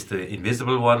it's the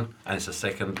invisible one, and it's a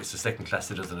second-class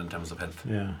citizen in terms of health.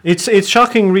 Yeah, it's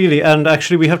shocking, really, and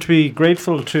actually we have to be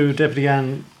grateful to Deputy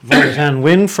Violet Ann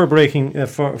Wynne for bringing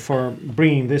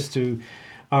this to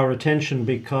our attention,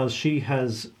 because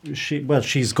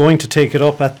she's going to take it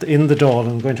up in the Dáil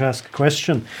and going to ask a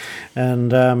question,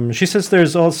 and she says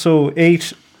there's also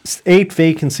eight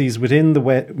vacancies within the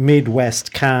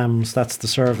Midwest CAMS. That's the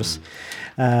service.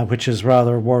 Which is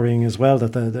rather worrying as well,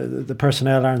 that the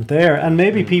personnel aren't there, and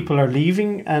maybe people are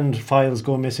leaving and files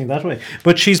go missing that way.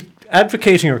 But she's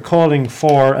advocating or calling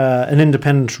for an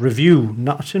independent review,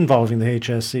 not involving the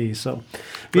HSE. So,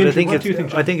 I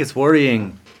think it's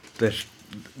worrying that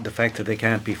the fact that they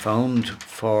can't be found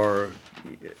for,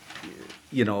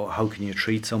 you know, how can you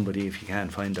treat somebody if you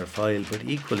can't find their file? But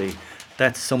equally,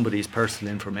 that's somebody's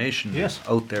personal information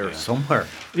out there somewhere.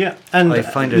 Yeah, and I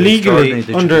find it legally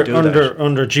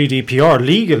under GDPR,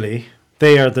 legally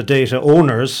they are the data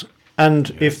owners, and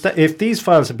if these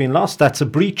files have been lost, that's a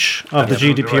breach of the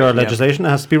GDPR legislation. It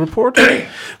has to be reported.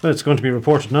 Well, it's going to be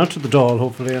reported now to the Dáil,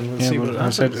 hopefully, and we'll see what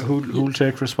happens. I said, who'll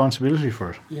take responsibility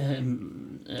for it? Yeah,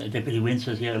 Deputy Wynne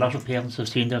says, a lot of parents have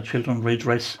seen their children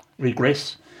regress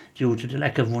due to the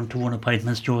lack of one-to-one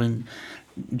appointments during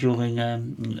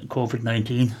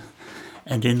COVID-19,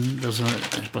 and then there's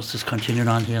what's this continuing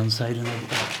on here inside, and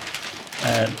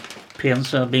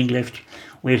parents are being left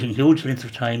waiting huge lengths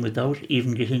of time without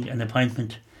even getting an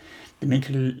appointment. The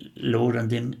mental load on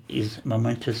them is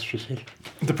momentous, she said.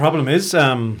 The problem is,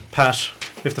 Pat,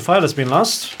 if the file has been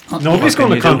lost, nobody's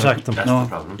going to contact them. That's the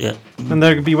problem. Yeah. And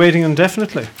they'll be waiting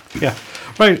indefinitely. Yeah.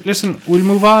 Right, listen, we'll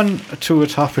move on to a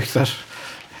topic that,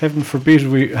 heaven forbid,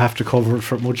 we have to cover it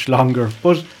for much longer.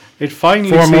 But it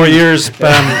finally 4 more years,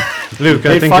 Luke,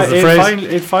 I think is the phrase.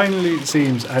 It finally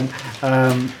seems. And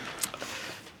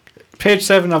page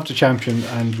 7 of the Champion,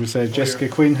 and we said Jessica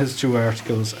Quinn has 2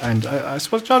 articles. And I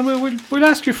suppose, John, we'll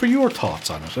ask you for your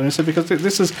thoughts on it. And I said, because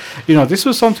this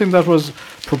was something that was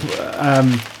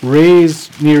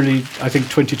raised nearly, I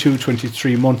think,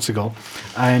 23 months ago.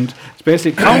 And it's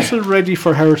basically Council ready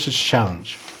for Heritage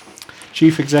Challenge.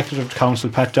 Chief Executive Council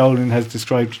Pat Dowling has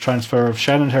described the transfer of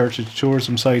Shannon Heritage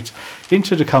tourism sites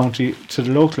into the county to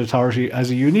the local authority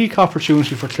as a unique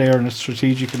opportunity for Clare and a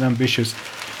strategic and ambitious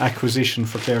acquisition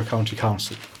for Clare County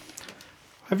Council.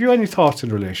 Have you any thoughts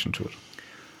in relation to it?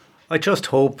 I just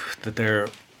hope that they're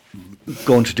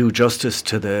going to do justice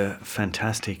to the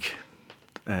fantastic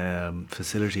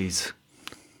facilities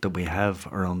that we have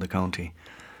around the county,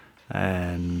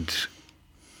 and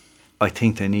I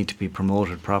think they need to be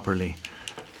promoted properly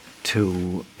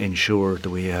to ensure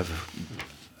that we have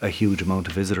a huge amount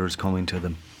of visitors coming to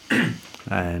them.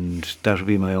 And that would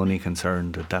be my only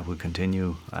concern, that would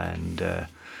continue, and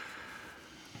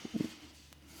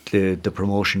the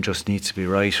promotion just needs to be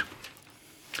right.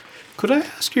 Could I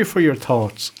ask you for your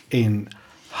thoughts in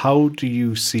how do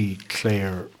you see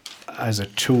Clare as a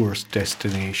tourist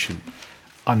destination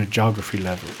on a geography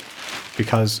level?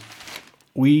 Because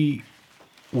we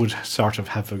would sort of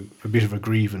have a bit of a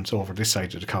grievance over this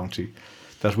side of the county,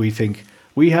 that we think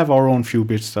we have our own few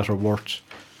bits that are worth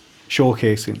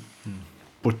showcasing,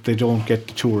 but they don't get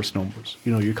the tourist numbers.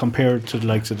 You know, you compare it to the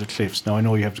likes of the Cliffs. Now, I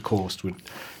know you have the coast with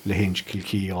Lahinch,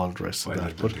 Kilkee, all the rest of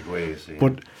that.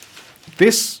 But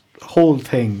this whole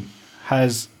thing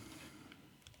has,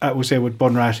 I would say, with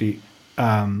Bunratty,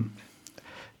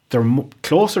 they're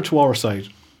closer to our side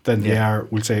than they are,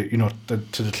 we'll say, you know,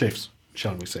 to the Cliffs,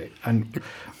 shall we say. And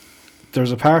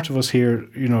there's a part of us here,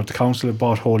 you know, the council had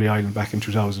bought Holy Island back in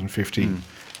 2015.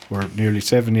 We're nearly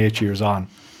 7-8 years on,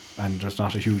 and there's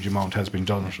not a huge amount has been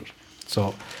done with it.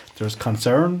 So there's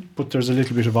concern, but there's a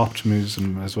little bit of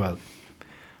optimism as well.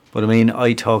 But I mean,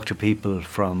 I talk to people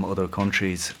from other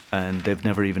countries and they've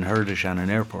never even heard of Shannon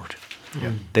Airport.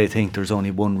 Yeah. They think there's only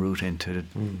one route into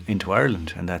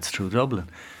Ireland, and that's through Dublin.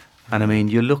 And I mean,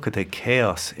 you look at the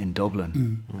chaos in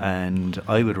Dublin, and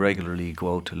I would regularly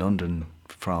go out to London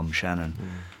from Shannon,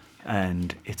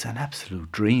 and it's an absolute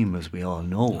dream, as we all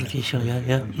know.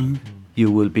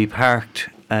 You will be parked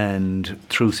and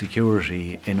through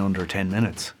security in under 10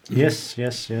 minutes. Yes.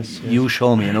 You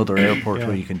show me another airport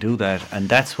where you can do that, and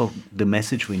that's what the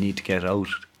message we need to get out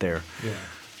there. Yeah.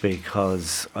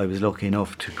 Because I was lucky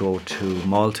enough to go to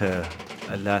Malta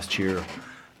last year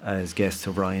as guests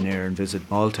of Ryanair and visit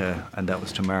Malta, and that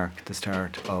was to mark the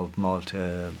start of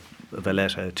Malta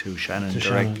Valletta to Shannon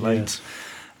direct flights. Yes.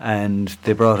 And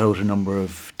they brought out a number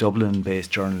of Dublin-based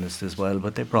journalists as well,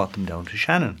 but they brought them down to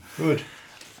Shannon. Good.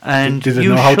 And did they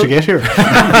know how to get here?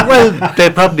 Well,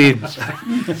 they probably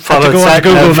followed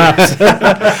Google Maps.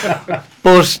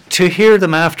 But to hear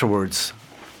them afterwards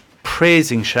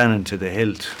praising Shannon to the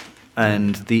hilt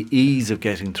and the ease of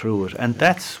getting through it, and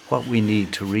that's what we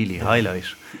need to really highlight,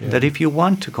 that if you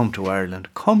want to come to Ireland,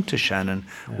 come to Shannon.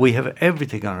 We have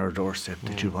everything on our doorstep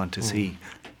that you want to see,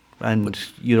 and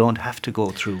you don't have to go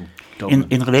through Dublin.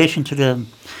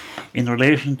 In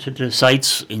relation to the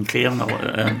sites in Clare now,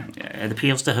 it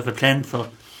appears to have a plan for,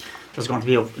 there's going to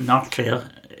be a North Clare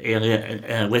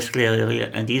area, West Clare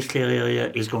area, and East Clare area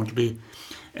is going to be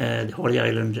the Holy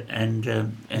Island and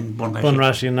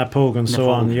Bunratty and Napogue and so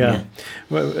on. Yeah.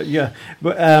 Well,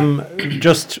 But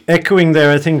just echoing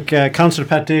there, I think Councillor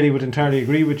Pat Daly would entirely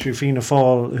agree with you, Fianna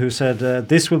Fáil, who said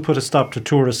this will put a stop to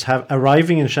tourists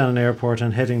arriving in Shannon Airport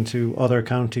and heading to other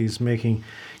counties, making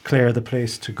Clare the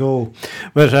place to go.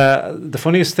 But the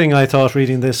funniest thing I thought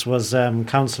reading this was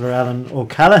Councillor Alan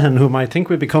O'Callaghan, whom I think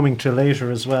we'll be coming to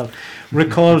later as well,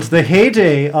 recalled the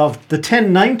heyday of the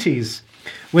 1090s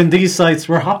when these sites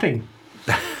were hopping.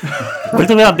 Well,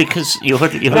 they were, because you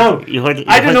heard.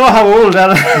 I don't know how old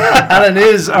Alan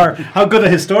is or how good a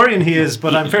historian he is,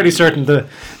 but I'm fairly certain that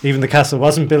even the castle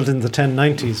wasn't built in the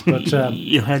 1090s. But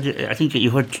I think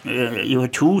you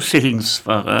had two sittings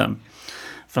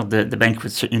for the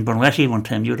banquets in Bunratty one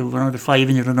time. You had one at 5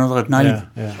 and you had another at 9.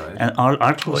 Yeah. And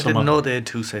I didn't know they had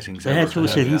two settings. They had two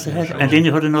sittings. And then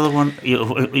you had another one.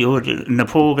 You had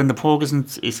Napogue, and Napogue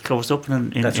is closed up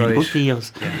in That's a right. good few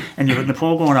years. Yeah. And you had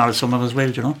Napogue going all summer as well,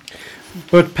 you know.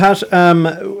 But Pat,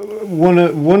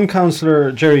 one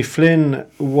councillor, Jerry Flynn,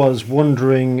 was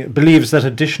believes that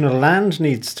additional land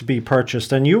needs to be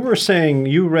purchased. And you were saying,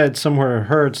 heard somewhere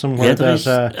that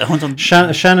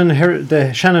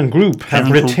the Shannon Group have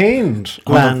retained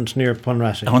land near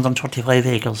Bunratty. 135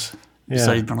 acres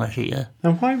beside Bunratty, yeah.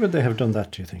 And why would they have done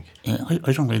that, do you think? Yeah,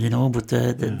 I don't really know, but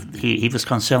he was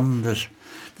concerned that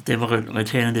they were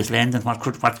retaining this land, and what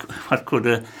could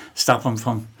stop them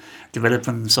from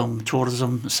developing some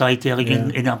tourism site there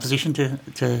again in opposition to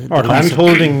or land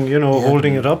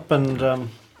holding it up and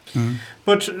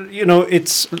but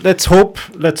let's hope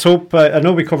I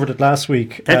know we covered it last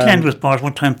week. That land was bought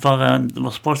one time for they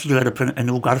were supposed to develop a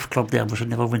new golf club there, but it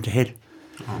never went ahead.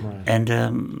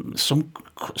 And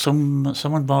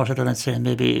someone bought it, and I'd say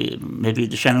maybe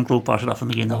the Shannon Group bought it off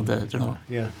them again.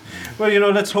 Yeah.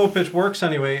 Well, let's hope it works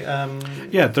anyway.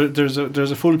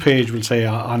 There's a full page, we'll say,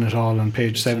 on it all on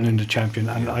page 7 in the Champion,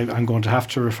 and I'm going to have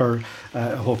to refer.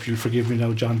 I hope you'll forgive me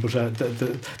now, John, but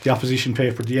the opposition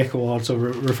paper, the Echo, also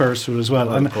refers to it as well.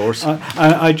 Of course.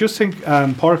 I just think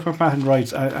Pádraig McMahon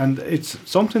writes, and it's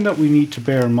something that we need to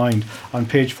bear in mind on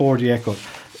page 4 of the Echo.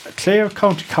 Clare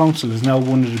County Council is now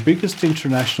one of the biggest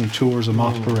international tourism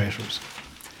operators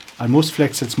and must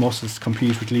flex its muscles to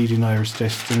compete with leading Irish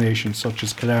destinations such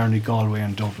as Killarney, Galway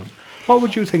and Dublin. What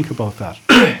would you think about that?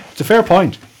 It's a fair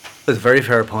point. It's a very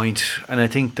fair point, and I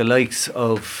think the likes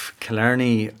of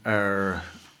Killarney are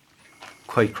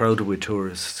quite crowded with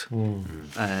tourists,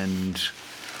 and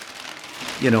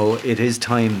it is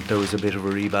time there was a bit of a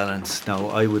rebalance. Now,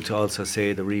 I would also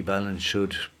say the rebalance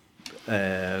should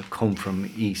come from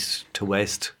east to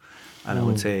west, and I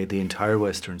would say the entire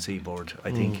western seaboard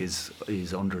I think is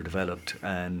underdeveloped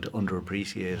and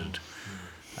underappreciated,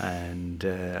 and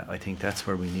I think that's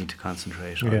where we need to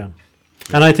concentrate on. Yeah,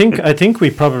 and I think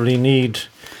we probably need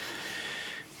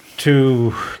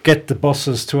to get the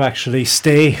buses to actually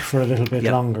stay for a little bit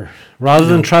longer, rather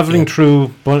than travelling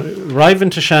through, arrive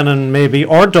into Shannon maybe,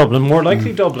 or Dublin, more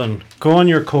likely Dublin, go on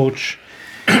your coach,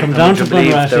 come down to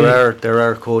Bunratty. There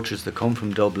are coaches that come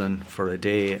from Dublin for a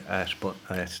day at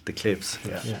the Cliffs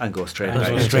and go straight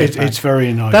back. It's very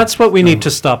annoying. That's what we need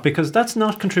to stop, because that's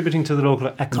not contributing to the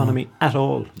local economy at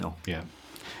all. No. Yeah.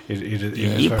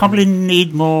 You probably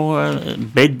need more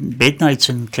bed nights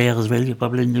in Clare as well. You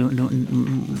probably need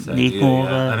more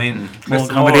more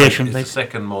accommodation. It's the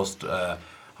second most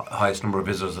highest number of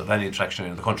visitors of any attraction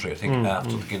in the country, I think,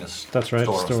 after the Guinness Store, as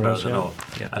far as I know.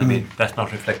 And I mean, that's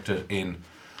not reflected in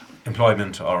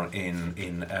employment or in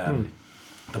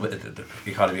the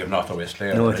economy of North or West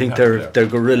Clare. No, I think they're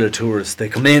guerrilla tourists. They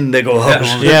come in, they go out.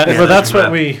 But that's what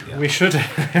we should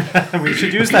we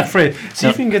should use that phrase. See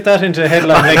if we can get that into a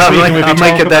headline next week. I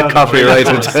might get that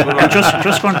copyrighted.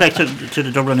 just going back to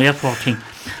the Dublin Airport thing.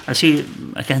 I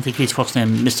can't think of his first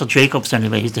name, Mr. Jacobs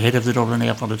anyway, he's the head of the Dublin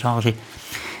Airport Authority.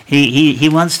 He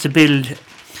wants to build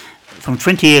from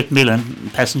 28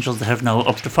 million passengers they have now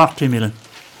up to 40 million.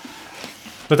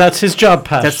 But that's his job,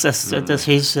 Pat. That's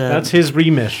his. That's his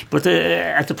remit. But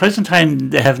at the present time,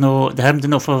 they haven't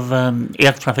enough of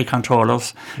air traffic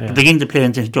controllers to begin the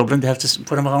planes into Dublin. They have to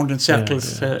put them around in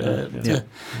circles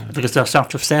because they're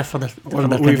short of staff for that.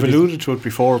 We've alluded to it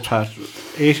before, Pat.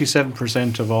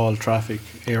 87% of all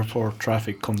airport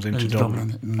traffic comes into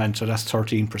Dublin, and so that's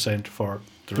 13% for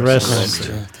the rest of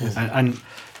the country. And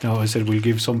no, I said we'll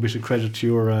give some bit of credit to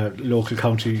your local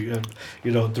county,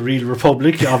 the real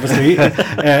republic, obviously,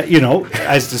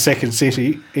 as the second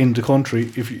city in the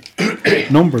country, if you,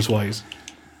 numbers-wise.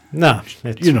 No,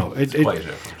 it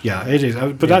is.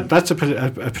 But that's a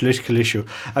political issue,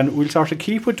 and we'll sort of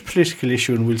keep with the political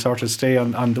issue, and we'll sort of stay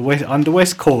on the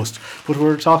west coast. But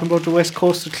we're talking about the west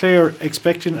coast of Clare,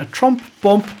 expecting a Trump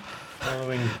bump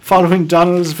following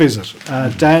Donald's visit.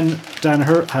 Dan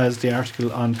Danaher has the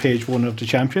article on page 1 of the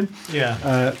Champion.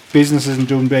 Businesses in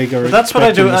Doonbeg are. That's what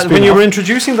I do. When you were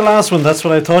introducing the last one, that's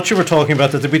what I thought you were talking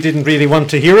about, that we didn't really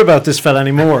want to hear about this fella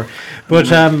anymore.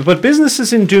 But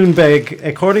businesses in Doonbeg,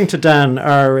 according to Dan,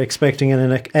 are expecting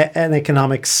an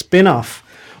economic spin-off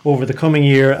over the coming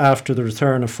year after the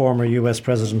return of former US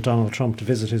President Donald Trump to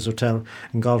visit his hotel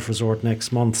and golf resort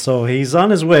next month. So he's on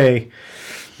his way.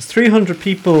 There's 300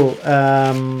 people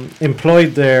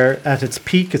employed there at its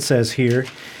peak, it says here.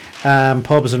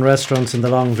 Pubs and restaurants in the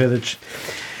Long Village.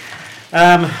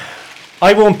 I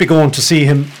won't be going to see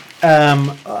him.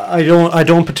 I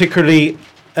don't particularly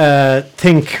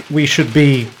think we should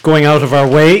be going out of our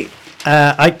way.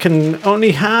 I can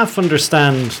only half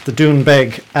understand the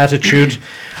Doonbeg attitude.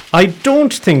 I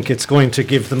don't think it's going to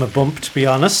give them a bump, to be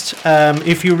honest.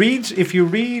 If you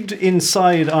read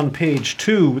inside on page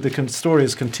 2, the story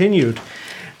is continued.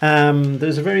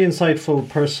 There's a very insightful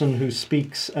person who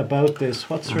speaks about this.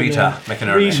 What's her name?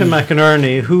 Rita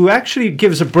McInerney, who actually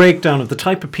gives a breakdown of the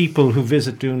type of people who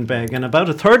visit Doonbeg, and about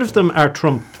a third of them are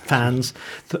Trump fans,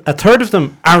 a third of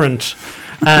them aren't,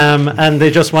 and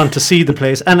they just want to see the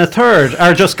place, and a third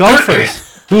are just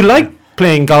golfers who like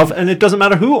playing golf, and it doesn't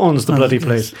matter who owns the bloody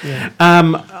place.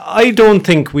 I don't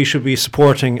think we should be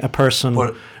supporting a person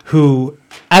who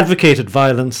advocated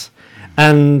violence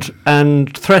and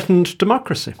threatened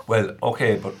democracy. Well,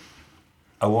 okay, but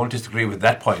I won't disagree with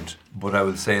that point, but I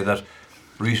will say that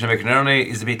Rita McNamara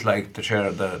is a bit like the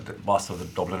chair, the boss of the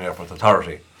Dublin Airport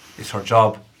Authority. It's her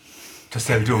job to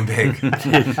sell Doonbeg,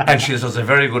 and she does a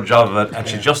very good job of it, and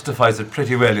she justifies it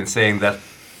pretty well in saying that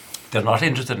they're not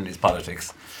interested in these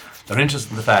politics. They're interested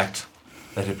in the fact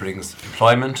that it brings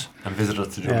employment and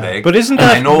visitors to Doonbeg. But isn't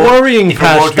that worrying,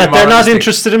 Pat, that they're not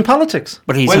interested in politics?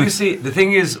 Well, you see, the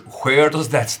thing is, where does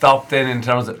that stop then in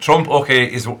terms of Trump? Okay,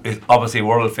 is obviously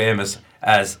world famous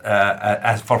as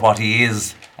for what he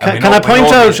is. Can I point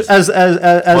out,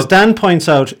 as Dan points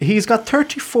out, he's got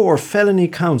 34 felony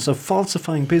counts of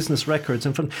falsifying business records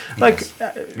in front.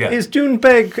 Is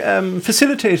Doonbeg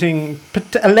facilitating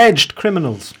alleged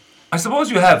criminals? I suppose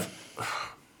you have.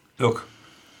 Look,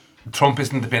 Trump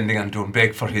isn't depending on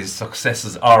Doonbeg for his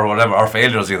successes or whatever, or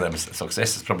failures either.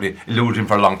 Successes probably eluded him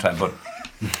for a long time, but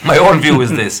my own view is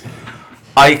this.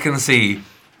 I can see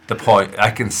the point.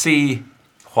 I can see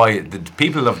why the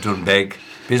people of Doonbeg,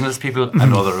 business people and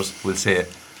others will say,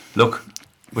 look,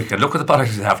 we can look at the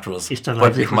politics after us, It's their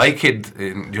but if livelihood. my kid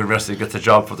in university gets a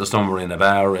job for the summer in a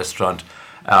bar, restaurant,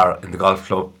 or in the golf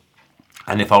club,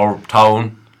 and if our town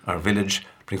or village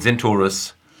brings in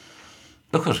tourists,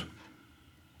 look at,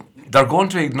 they're going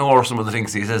to ignore some of the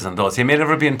things he says and does. He may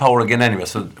never be in power again anyway,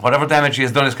 so whatever damage he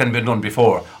has done has kind of been done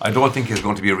before. I don't think he's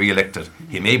going to be re-elected.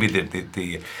 He may be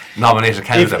the nominated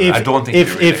candidate. I don't think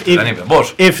he'll be re-elected anyway.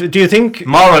 But do you think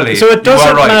morally, so it doesn't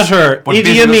you are right. matter. But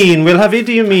Idi Amin, we'll have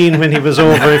Idi Amin when he was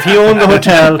over. If he owned the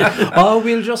hotel,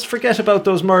 we'll just forget about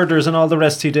those murders and all the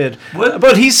rest he did. Well,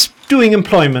 but he's doing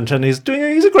employment and he's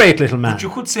a great little man. But you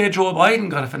could say Joe Biden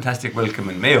got a fantastic welcome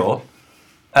in Mayo.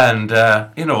 And,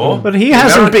 you know... But he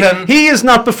hasn't been... He is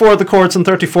not before the courts on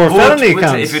 34 felony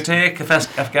counts. If you take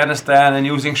Afghanistan and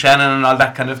using Shannon and all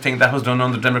that kind of thing, that was done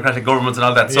under democratic governments and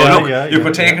all that. So, you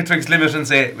could take it to its limit and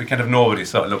say, we can't have nobody.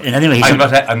 So, look, and anyway, I'm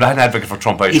not an advocate for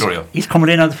Trump, I assure you. He's coming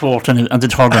in on the 4th and the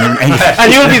 3rd.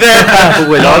 And you'll be there, Pat.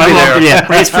 We'll all be there. Yeah,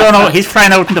 but he's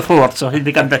flying out in the 4th, so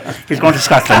he's going to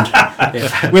Scotland.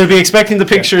 We'll be expecting the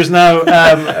pictures now.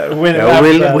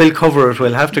 We'll cover it.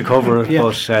 We'll have to cover it,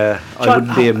 but I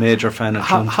wouldn't be a major fan of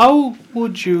Trump. How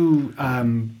would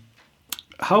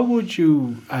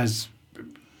you, as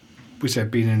we said,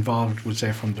 being involved, would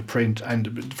say, from the print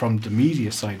and from the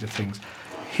media side of things,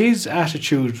 his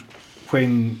attitude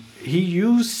when he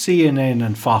used CNN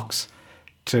and Fox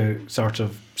to sort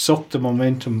of suck the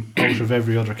momentum out of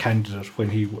every other candidate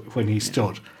when he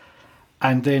stood.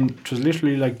 And then it was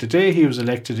literally like the day he was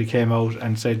elected, he came out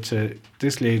and said to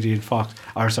this lady in Fox,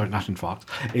 or sorry, not in Fox,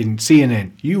 in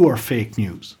CNN, you are fake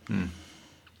news.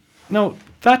 Now,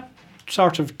 that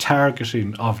sort of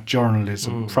targeting of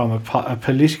journalism from a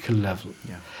political level,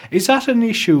 is that an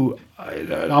issue,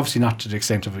 obviously not to the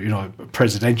extent of,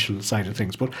 presidential side of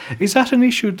things, but is that an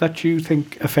issue that you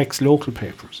think affects local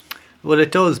papers? Well,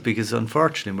 it does, because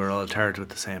unfortunately we're all tarred with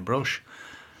the same brush.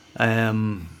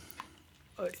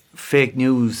 Fake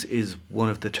news is one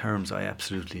of the terms I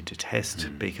absolutely detest,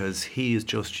 because he has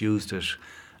just used it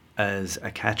as a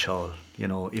catch-all.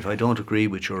 If I don't agree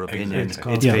with your opinion, it's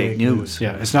fake news.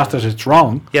 Yeah, it's not that it's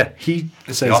wrong. Yeah, he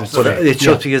says it's but fake. it's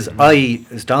just because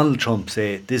as Donald Trump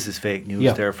say, this is fake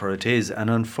news, therefore it is. And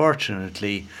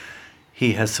unfortunately,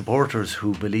 he has supporters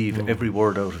who believe every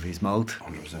word out of his mouth,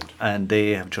 100%. and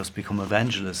they have just become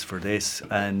evangelists for this.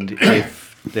 And if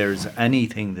there's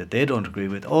anything that they don't agree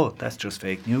with, that's just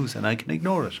fake news, and I can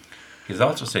ignore it. He's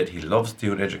also said he loves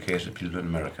the uneducated people in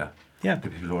America. Yeah. The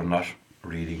people who are not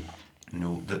reading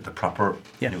the proper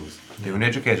news. The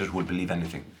uneducated will believe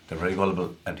anything. They're very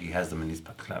gullible, and he has them in his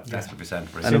club. That's what we said.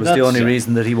 And it was the only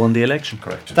reason that he won the election.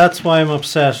 Correct. That's why I'm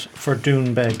upset for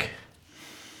Doonbeg.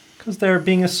 Because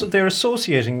they're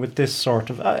associating with this sort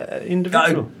of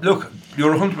individual. Look,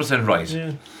 you're 100% right.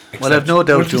 Yeah. Well, I've no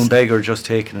doubt Doonbeg are just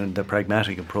taking the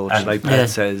pragmatic approach, And like Pat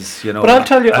says, But I'll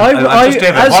tell you,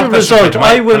 David, as a one result, question.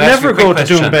 I will Can I ask you never a quick go to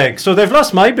question? Doonbeg. So they've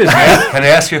lost my business. Can I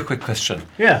ask you a quick question?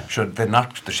 Yeah. Should they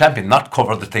not, the champion, not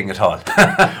cover the thing at all?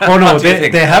 Oh no, What do you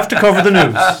think? they have to cover the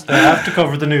news. They have to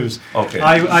cover the news. Okay.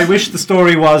 I wish the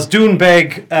story was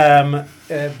Doonbeg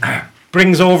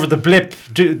brings over the blip,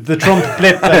 the Trump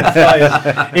blip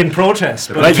in protest.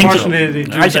 But I think unfortunately,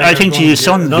 I think his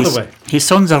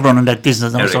sons are running that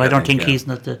business now, Eric, so I don't think yeah. he's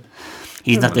not the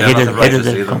head of They're not the the righteous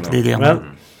either, company. no.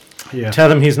 There. Well,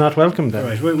 tell him he's not welcome then.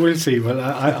 Right, we'll see. Well,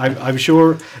 I'm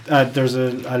sure there's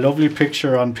a lovely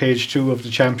picture on page 2 of the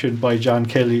Champion by John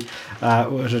Kelly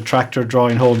with a tractor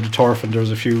drawing home the turf, and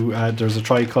there's a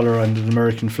tricolour and an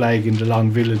American flag in the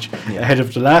Long Village ahead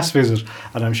of the last visit,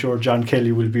 and I'm sure John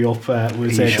Kelly will be up.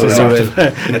 We'll say Sure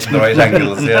it's the right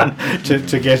angles, yeah.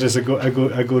 to get us a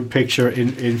good picture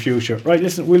in future. Right,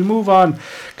 listen, we'll move on.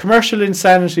 Commercial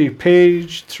insanity,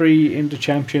 page 3 in the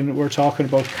Champion. We're talking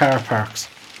about car parks.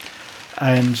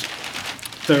 And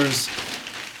there's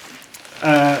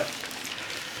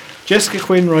Jessica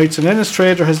Quinn writes, an Ennis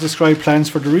trader has described plans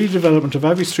for the redevelopment of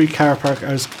Abbey Street car park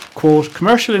as, quote,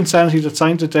 commercial insanity that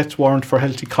signs a death warrant for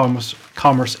healthy commerce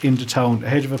in the town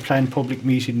ahead of a planned public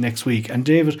meeting next week. And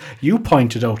David, you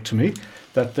pointed out to me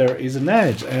that there is an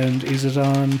ad, and is it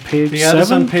on page 7? The ad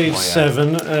is on page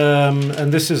 7,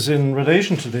 and this is in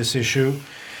relation to this issue,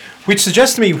 which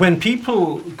suggests to me when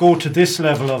people go to this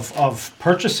level of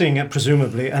purchasing,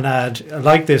 presumably, an ad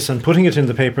like this and putting it in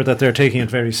the paper, that they're taking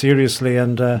it very seriously.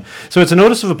 And so it's a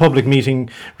notice of a public meeting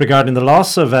regarding the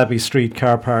loss of Abbey Street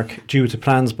car park due to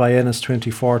plans by Ennis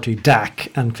 2040,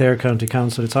 DAC and Clare County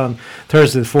Council. It's on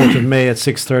Thursday the 4th of May at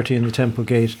 6:30 in the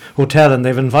Templegate Hotel, and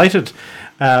they've invited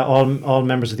all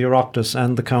members of the Oireachtas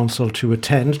and the council to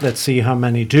attend. Let's see how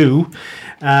many do.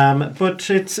 But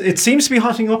it seems to be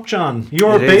hotting up, John.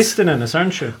 You're based in Ennis,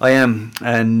 aren't you? I am,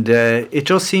 and it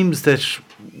just seems that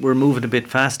we're moving a bit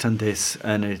fast on this,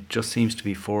 and it just seems to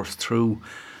be forced through.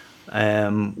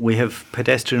 We have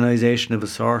pedestrianisation of a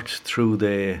sort through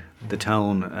the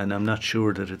town, and I'm not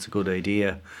sure that it's a good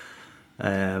idea.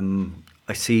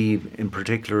 I see in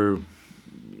particular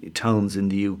towns in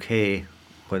the UK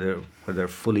where they're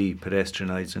fully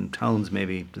pedestrianised, and towns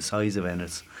maybe the size of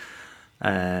Ennis,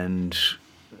 and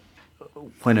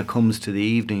when it comes to the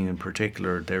evening in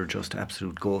particular, they're just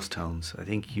absolute ghost towns. I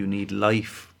think you need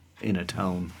life in a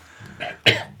town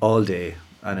all day,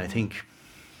 and I think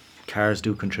cars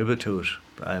do contribute to it.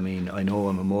 I mean, I know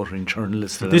I'm a motoring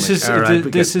journalist. This is Jeremy.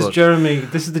 This is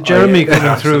the Jeremy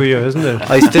coming through you, isn't it?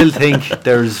 I still think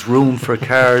there's room for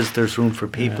cars. There's room for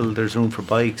people. There's room for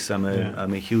bikes. I'm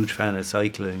a huge fan of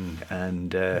cycling,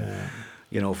 and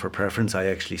for preference, I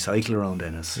actually cycle around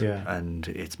Ennis, and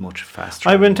it's much faster.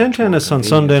 I went into Ennis on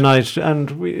Sunday night,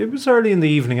 and it was early in the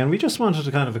evening, and we just wanted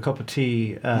a kind of a cup of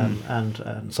tea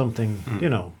and something,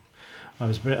 I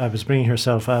was bringing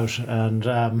herself out, and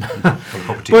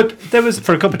but there was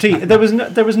for a cup of tea. There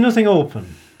was nothing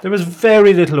open. There was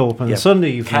very little open.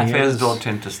 Sunday evening. Cafes don't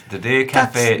tend to. The day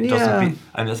cafe doesn't.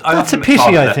 That's a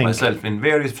pity, I think. Myself in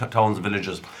various towns and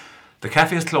villages, the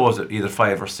cafes close at either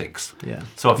 5 or 6. Yeah.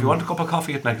 So if you want a cup of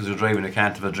coffee at night because you're driving, you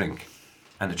can't have a drink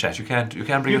and a chat. You can't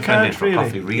bring a friend in for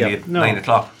coffee really at 9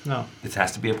 o'clock. No, it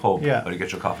has to be a pub where you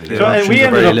get your coffee. So we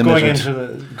ended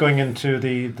up going into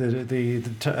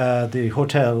the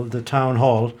hotel, the town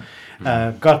hall.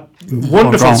 Got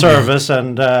wonderful service,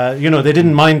 and they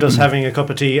didn't mind us having a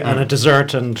cup of tea and a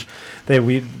dessert, and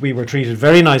we were treated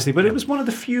very nicely. But it was one of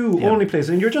the few only places,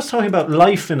 and you're just talking about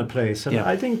life in a place, and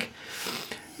I think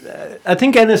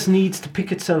Ennis needs to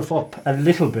pick itself up a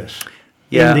little bit.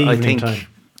 Yeah, in the I evening think time.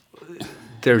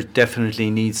 There definitely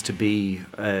needs to be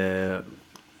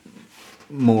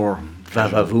more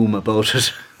va-va-voom about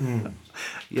it.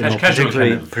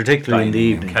 Particularly in the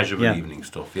evening. Casual evening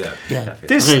stuff,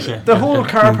 the whole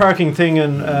car parking thing,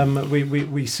 and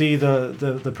we see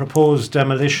the proposed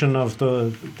demolition of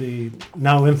the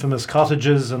now infamous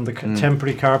cottages and the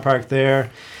temporary car park there.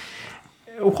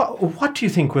 What do you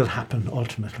think will happen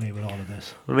ultimately with all of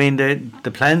this? I mean,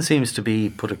 the plan seems to be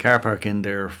put a car park in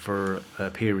there for a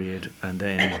period and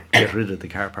then get rid of the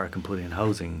car park and put in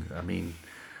housing. I mean,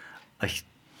 I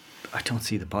don't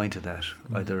see the point of that.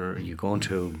 Either you're going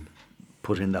to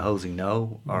put in the housing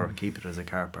now or keep it as a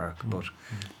car park, but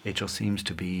it just seems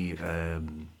to be...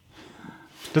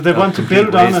 do they want to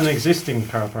build on an existing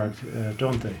car park,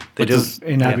 don't they? They do.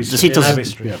 In Abbey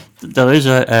Street. Yeah. There is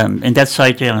in that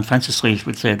site there on Francis Street,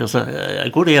 we'd say, there's a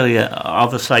good area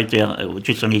of a site there, which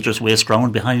is only just waste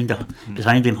ground behind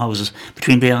them houses,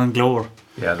 between there and Glore.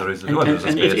 Yeah, there is.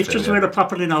 And if just read it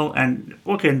properly now, and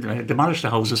demolish the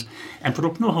houses and put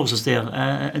up new houses there,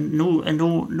 and new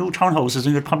townhouses,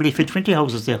 and you'd probably fit 20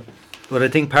 houses there. But I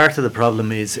think part of the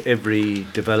problem is every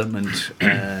development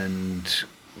and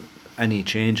any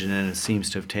change in it seems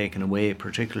to have taken away,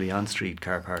 particularly on-street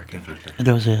car parking. It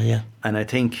does, yeah. And I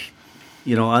think,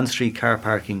 on-street car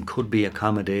parking could be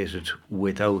accommodated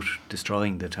without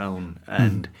destroying the town,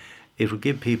 and it would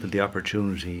give people the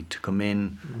opportunity to come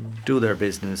in, do their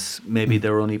business. Maybe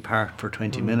they're only parked for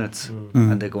 20 minutes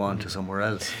and they go on to somewhere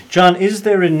else. John, is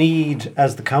there a need,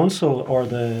 as the council or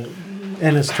the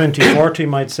Ennis 2040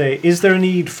 might say, is there a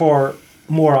need for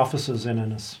more offices in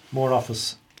Ennis, more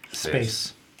office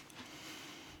space?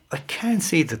 I can't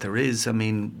see that there is. I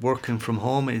mean, working from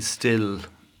home is still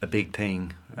a big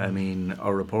thing. I mean,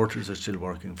 our reporters are still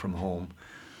working from home.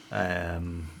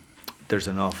 There's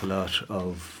an awful lot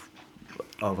of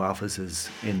offices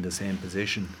in the same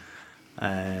position,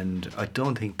 and I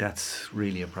don't think that's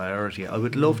really a priority. I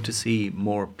would love to see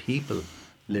more people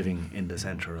living in the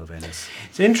centre of Ennis.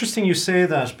 It's interesting you say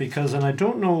that, because, and I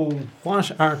don't know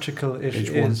what article it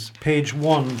is, page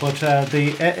 1, but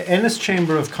the Ennis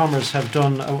Chamber of Commerce have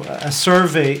done a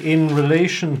survey in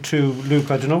relation to, Luke,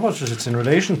 I don't know what it's in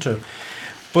relation to,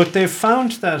 but they've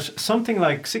found that something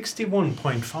like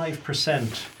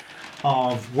 61.5%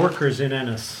 of workers in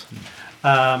Ennis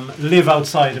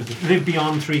live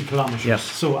beyond 3 kilometres,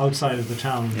 so outside of the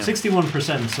town.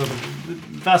 61%, so the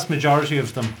vast majority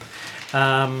of them,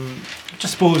 which I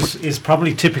suppose is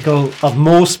probably typical of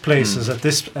most places at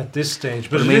this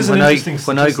stage. But it is an interesting statistic.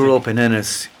 When I grew up in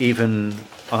Ennis, even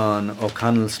on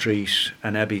O'Connell Street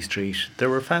and Abbey Street, there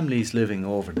were families living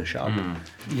over the shop.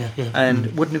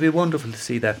 And wouldn't it be wonderful to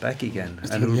see that back again?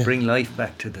 And it would bring life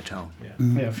back to the town.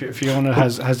 Fiona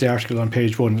has the article on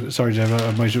page 1. Sorry, Dave,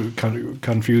 I might have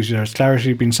confused you there. It's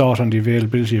clarity being sought on the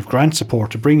availability of grant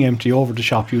support to bring empty over the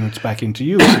shop units back into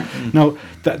use. Now,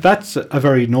 that's a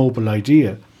very noble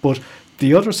idea, but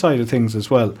the other side of things as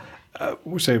well,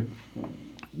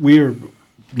 we're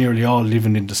nearly all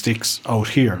living in the sticks out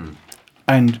here.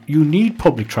 And you need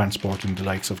public transport in the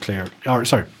likes of Clare,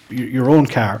 your own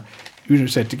car, you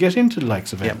said, to get into the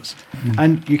likes of Venice.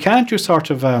 And you can't just sort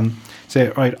of say,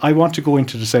 right, I want to go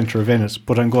into the centre of Venice,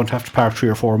 but I'm going to have to park 3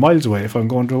 or 4 miles away if I'm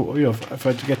going to, if I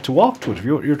had to get to walk to it. If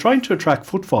you're trying to attract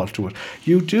footfall to it,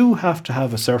 you do have to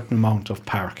have a certain amount of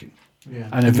parking.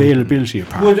 And availability of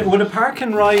parking. Would a park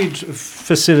and ride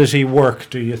facility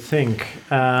work, do you think?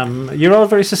 You're all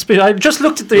very suspicious. I just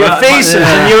looked at your faces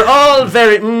and you're all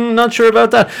very not sure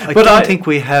about that. I don't think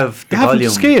we have the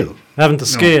volume. Haven't the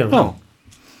scale. No.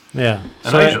 Yeah.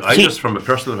 And I just, from a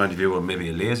personal point of view, or maybe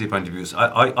a lazy point of view,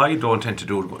 I don't tend to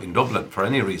do it in Dublin for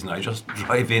any reason. I just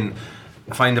drive in,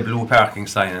 find a blue parking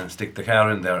sign and stick the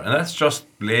car in there. And that's just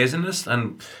laziness.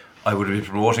 And I would be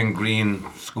promoting green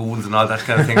schools and all that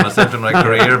kind of thing myself in my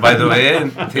career, by the way, in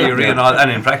theory and all,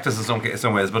 and in practice in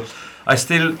some ways. But I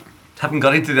still haven't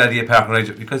got into the idea of parking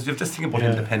right, because you have this thing about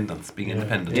independence, being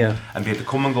independent, and be able to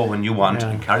come and go when you want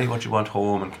and carry what you want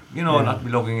home, and not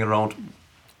be lugging around.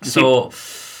 So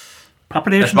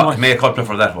population may a couple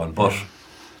for that one, but.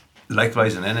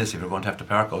 Likewise in Ennis, if you're going to have to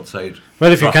park outside.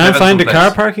 Well, if you can't find a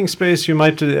car parking space, you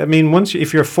might.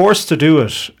 If you're forced to do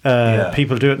it,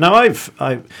 people do it. Now,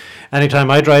 anytime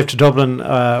I drive to Dublin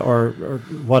or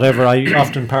whatever, I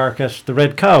often park at the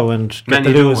Red Cow and get the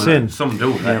Lewis in. Some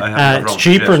do. It's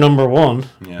cheaper, number one,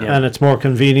 and it's more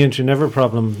convenient. You never have a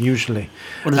problem usually.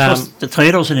 Well, the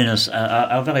traders in Ennis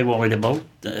are very worried about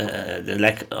the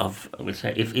lack of. I would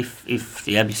say, if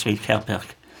the Abbey Street car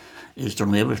park is done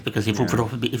away with, because if you're going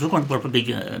to put up a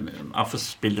big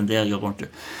office building there, you're going to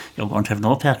have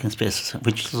no parking spaces,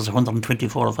 which is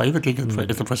 124 or 5 I think at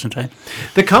the present time.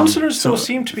 The councillors though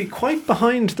seem to be quite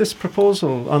behind this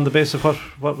proposal on the basis of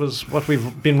what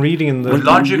we've been reading in the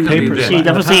papers. See,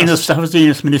 that was the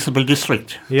Ennis municipal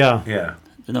district. Yeah.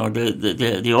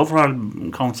 The overall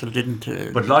council didn't.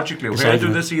 But logically, where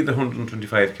do they see the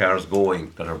 125 cars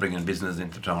going that are bringing business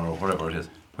into town or whatever it is?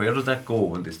 Where does that go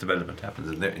when this development happens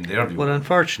in their view? Well,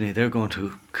 unfortunately, they're going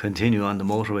to continue on the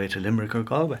motorway to Limerick or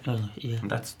Galway. And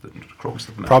that's the crux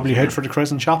of the matter. Probably head for the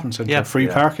Crescent Shopping Centre. Free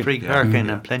parking. Free parking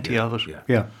and plenty of it.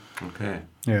 Yeah. Okay.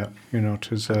 Yeah,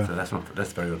 ''tis. So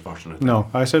that's very unfortunate. No,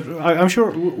 I said I'm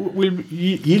sure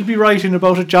you'll be writing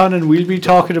about it, John, and we'll be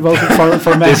talking about it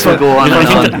for this will go on.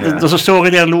 There's a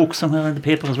story there, Luke, somewhere in the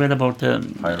paper as well about the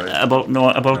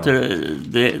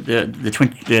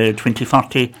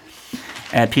 2040.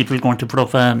 People going to put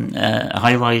up a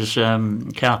high-rise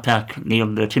car park near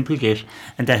the Temple Gate,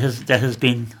 and that has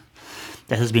been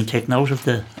taken out of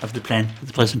the plan at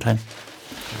the present time.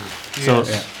 So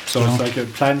it's like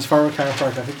plans for a car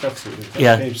park. I think that's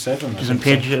page 7. It's on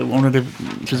page one of the.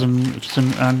 It's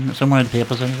on somewhere in the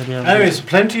papers. Anyways,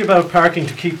 plenty about parking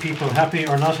to keep people happy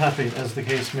or not happy, as the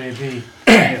case may be.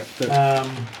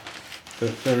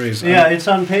 There is. It's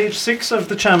on page 6 of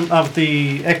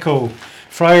the Echo.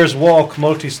 Friars Walk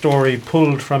multi-story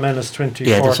pulled from Ennis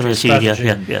 2040 strategy.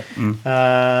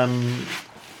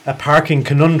 A parking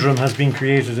conundrum has been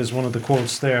created is one of the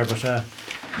quotes there, but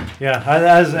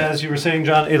as you were saying,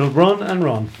 John, it'll run and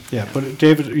run. Yeah, but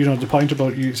David, the point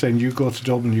about you saying you go to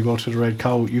Dublin, you go to the Red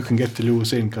Cow, you can get the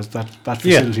Lewis in because that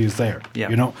facility is there.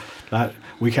 Yeah. That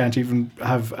we can't even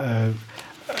have a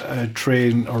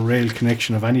train or rail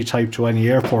connection of any type to any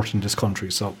airport in this country.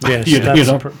 So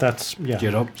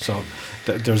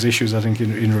there's issues, I think,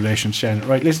 in relation to Shannon.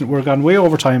 Right, listen, we're gone way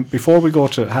over time. Before we go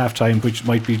to half time, which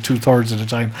might be 2/3 of the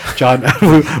time, John,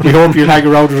 we hope you'll hang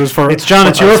around with us for. It's John.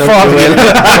 It's your fault for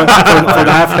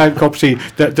the half time cup of tea.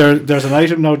 There's an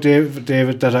item now,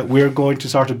 David, that we're going to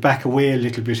sort of back away a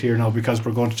little bit here now because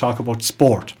we're going to talk about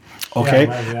sport. Okay,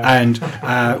 and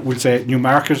we'll say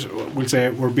Newmarket. We'll say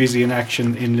we're busy in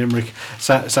action in Limerick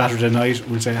Saturday night.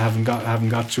 We'll say haven't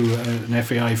got to an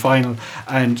FAI final,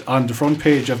 and on the front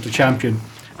page of the Champion,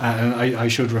 and I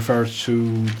should refer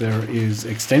to, there is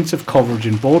extensive coverage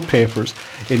in both papers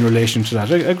in relation to that.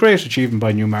 A great achievement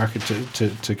by Newmarket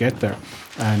to get there,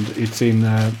 and it's in.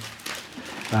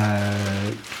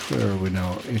 Where are we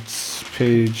now? It's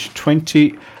page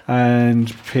 20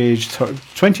 and page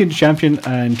 20 in the Champion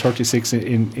and 36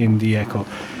 in the Echo.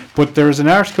 But there is an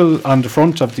article on the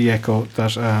front of the Echo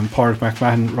that Pádraig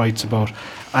McMahon writes about,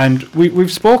 and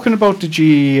we've spoken about the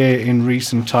GEA in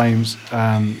recent times,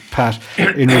 Pat,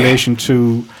 in relation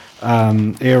to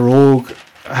Éire Óg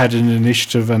had an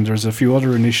initiative, and there's a few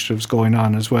other initiatives going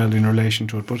on as well in relation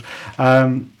to it. But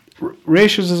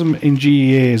racism in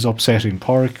GEA is upsetting.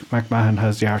 Pádraig McMahon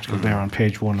has the article there on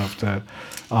page 1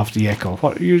 of the Echo.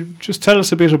 What you just tell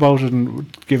us a bit about it and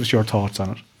give us your thoughts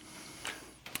on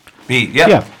it.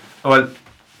 Yeah. Well,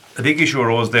 a big issue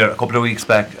arose there a couple of weeks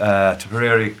back.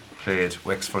 Tipperary played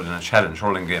Wexford in a challenge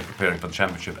hurling game preparing for the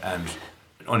championship, and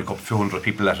only a few hundred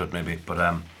people at it maybe,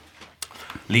 but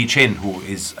Lee Chin, who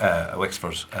is a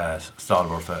Wexford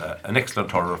stalwart, an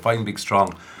excellent hurler, fine, big,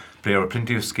 strong player with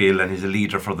plenty of skill, and he's a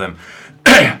leader for them,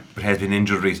 but has been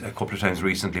injured a couple of times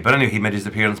recently. But anyway, he made his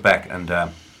appearance back, and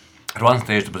at one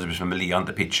stage there was a bit of a melee on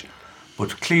the pitch,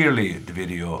 but clearly the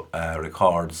video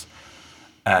records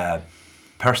a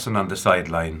person on the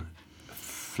sideline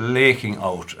flaking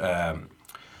out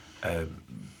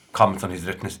comments on his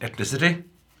ethnicity,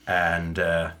 and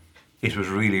it was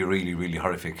really, really, really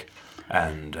horrific.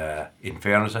 And in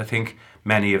fairness, I think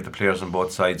many of the players on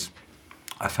both sides,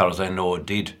 as far as I know,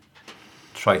 did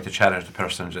try to challenge the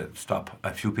person to stop.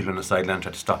 A few people on the sideline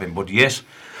tried to stop him, but yet,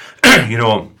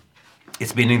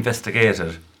 it's been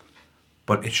investigated.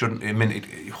 But it shouldn't. I mean,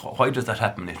 why does that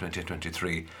happen in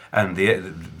 2023? And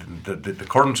the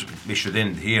current issue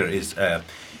then here is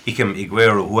Ikem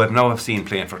Iguero, who I've now seen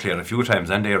playing for Clare a few times,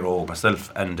 and Éire Óg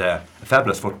myself, and a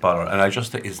fabulous footballer. And I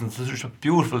just think it's such a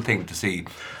beautiful thing to see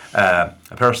a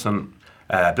person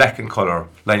black in colour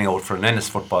lining out for an Ennis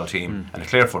football team and a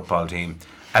Clare football team,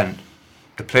 and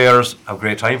the players have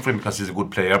great time for him because he's a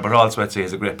good player, but also I'd say he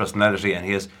has a great personality, and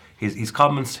his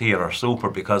comments here are super,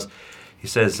 because he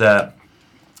says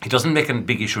he doesn't make a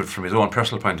big issue from his own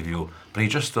personal point of view, but he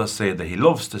just does say that he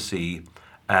loves to see,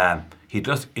 he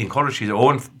does encourage his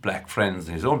own black friends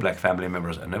and his own black family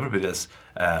members and everybody else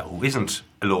who isn't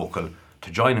a local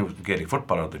to join in with Gaelic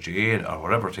football or the GAA or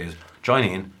whatever it is, join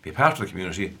in, be part of the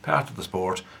community, part of the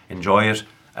sport, enjoy it,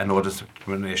 and no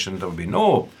discrimination. There will be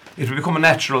no, it will become a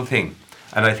natural thing.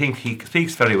 And I think he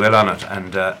speaks very well on it,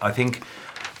 and I think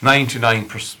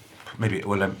 99%, maybe,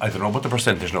 well, I don't know what the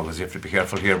percentage now, because you have to be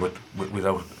careful here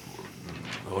without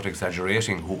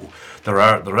exaggerating.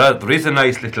 There is a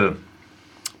nice little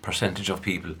percentage of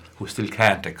people who still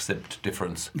can't accept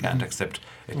difference, can't accept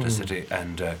ethnicity,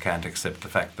 and can't accept the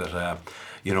fact that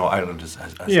Ireland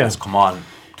has come on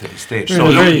to the stage.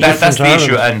 So that's the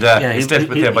issue, and it's dealt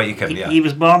with there by Ikem. He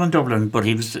was born in Dublin, but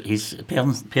his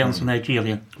parents from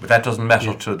Nigeria. But that doesn't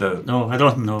matter to the I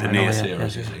don't know. The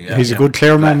naysayers. He's a good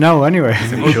Clare man now, anyway.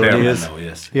 He's a good Clare man now,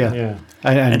 yes. Yeah.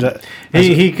 And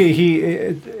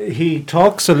he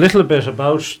talks a little bit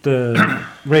about the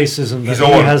racism that his he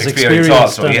own has experience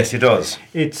experienced. Also, yes, he does.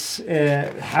 It's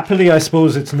happily, I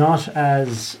suppose, it's not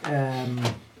as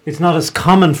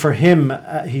common for him,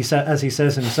 as he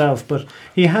says himself, but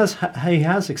he has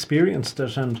experienced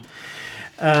it, and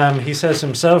he says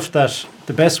himself that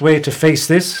the best way to face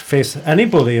any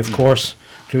bully, of course,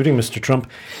 including Mr. Trump,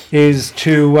 is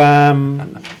to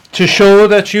show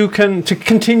that you can to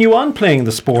continue on playing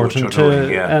the sport,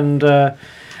 and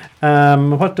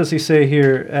what does he say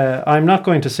here? I'm not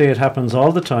going to say it happens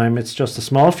all the time. It's just a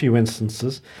small few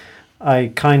instances.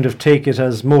 I kind of take it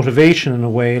as motivation in a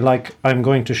way, like I'm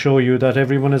going to show you that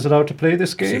everyone is allowed to play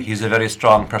this game. See, he's a very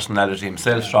strong personality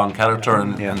himself, strong character,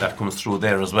 and that comes through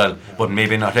there as well. But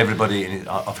maybe not everybody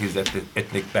of his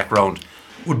ethnic background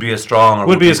would be as strong or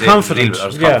would be as confident.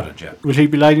 Will he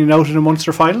be lining out in a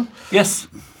Munster final? Yes.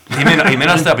 He may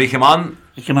not stop, but he came on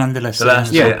the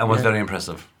last day and was very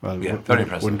impressive. Well, very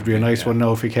impressive. Wouldn't it be a nice one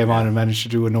now if he came on and managed to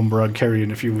do a number on Kerry in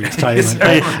a few weeks' time?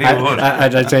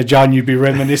 and I'd say, John, you'd be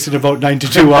reminiscing about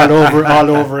 92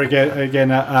 all over again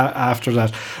after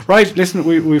that. Right, listen,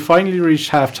 we finally reached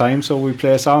half time, so we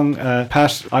play a song.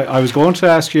 Pat, I was going to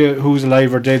ask you who's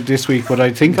alive or dead this week, but I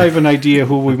think I have an idea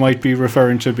who we might be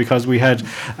referring to, because we had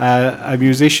a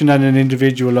musician and an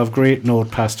individual of great note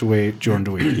passed away during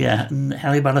the week. Yeah,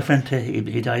 Harry Belafonte,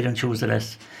 he died on Tuesday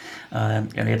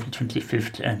on April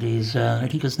 25th, and he's I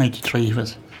think it's 93 he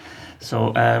was.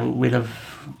 So we'll have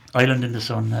Island in the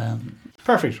Sun.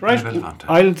 Perfect, right?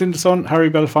 Island in the Sun, Harry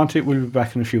Belafonte. We'll be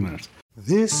back in a few minutes.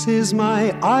 This is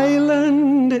my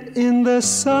island in the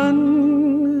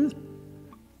sun,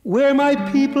 where my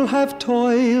people have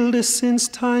toiled since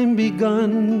time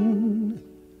begun.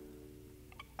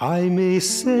 I may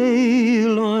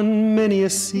sail on many a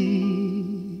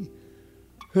sea,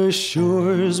 her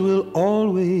shores will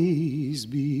always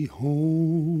be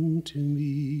home to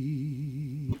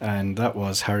me. And that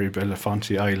was Harry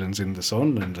Belafonte, Islands in the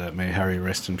Sun, and may Harry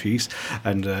rest in peace.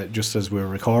 And just as we're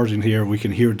recording here, we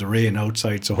can hear the rain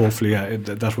outside, so hopefully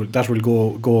that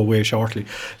will go away shortly.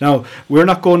 Now, we're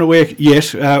not going away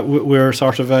yet. We're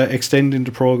sort of extending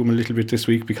the programme a little bit this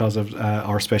week because of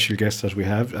our special guest that we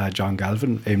have, John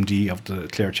Galvin, MD of the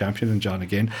Clare Champion. And John,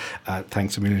 again,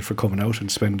 thanks a million for coming out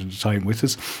and spending the time with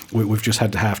us. We've just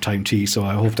had the half-time tea, so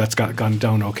I hope that's gone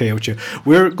down okay with you.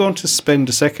 We're going to spend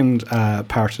the second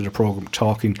part of the programme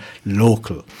talking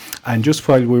local. And just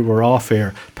while we were off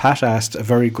air, Pat asked a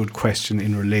very good question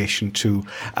in relation to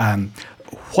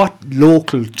what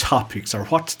local topics, or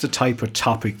what's the type of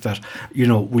topic that, you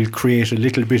know, will create a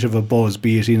little bit of a buzz,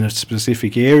 be it in a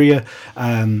specific area,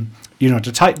 you know,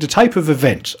 the type of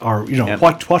event, or, you know,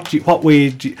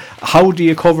 how do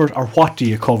you cover it, or what do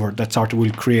you cover that sort of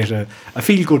will create a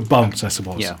feel good bounce, I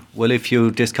suppose. Yeah, well, if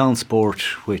you discount sport,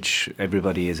 which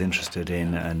everybody is interested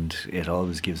in and it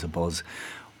always gives a buzz,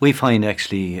 we find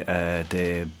actually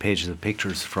the pages of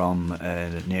pictures from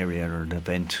an area or an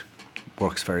event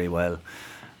works very well.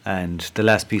 And the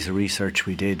last piece of research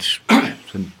we did a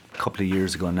couple of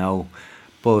years ago now,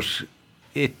 but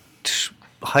it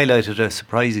highlighted a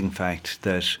surprising fact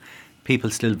that people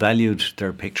still valued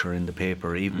their picture in the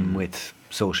paper, even with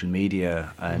social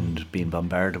media and being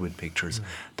bombarded with pictures.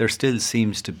 There still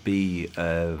seems to be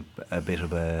a bit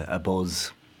of a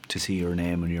buzz to see your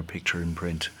name and your picture in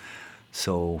print.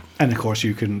 So, and of course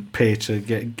you can pay to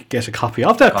get a copy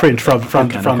of that print from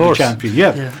the Champion.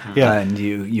 Yeah. And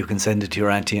you can send it to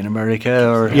your auntie in America,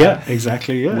 or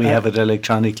exactly. Yeah, we have it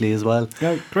electronically as well.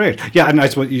 Yeah, great. Yeah, and I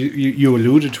suppose you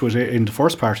alluded to it in the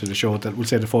first part of the show, that we'll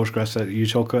say the photographs that you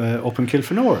took up in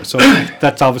Kilfenora. So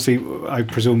that's obviously, I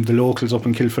presume, the locals up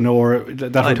in Kilfenora.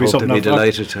 That would be something. I'd be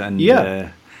delighted, and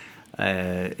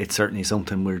it's certainly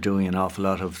something we're doing an awful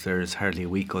lot of. There's hardly a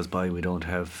week goes by we don't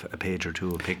have a page or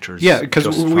two of pictures. Yeah, because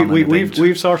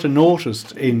we've sort of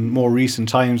noticed in more recent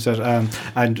times that,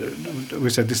 and we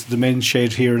said this is the men's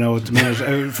shed here now at the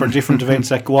minute for different events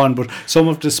that go on, but some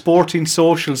of the sporting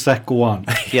socials that go on,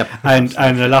 and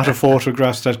a lot of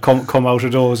photographs that come out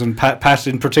of those. And Pat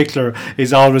in particular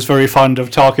is always very fond of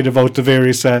talking about the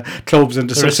various clubs and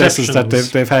the successes that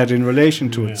they've had in relation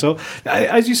to it. So,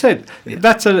 as you said,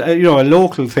 that's a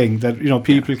local thing that, you know,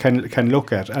 people can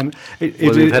look at. And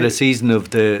we've had a season of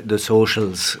the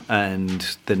socials,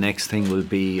 and the next thing will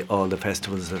be all the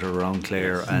festivals that are around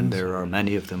Clare, and there are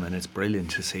many of them, and it's brilliant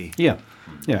to see. Yeah,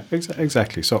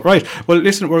 exactly. So, right, well,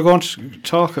 listen, we're going to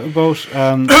talk about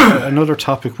another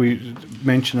topic we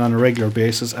mention on a regular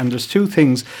basis, and there's two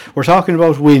things. We're talking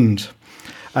about wind,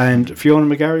 and Fiona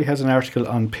McGarry has an article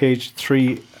on page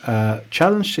 3,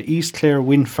 Challenge to East Clare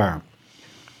Wind Farm.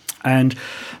 And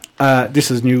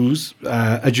this is news.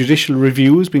 A judicial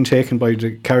review has been taken by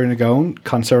the Carrigagown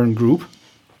Concern Group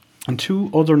and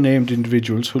 2 other named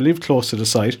individuals who live close to the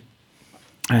site.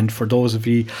 And for those of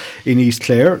you in East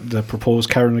Clare, the proposed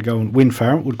Carrigagown wind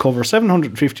farm would cover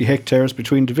 750 hectares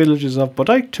between the villages of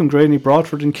Bodyke, Tungraney,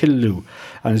 Broadford and Killaloe,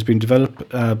 and has been developed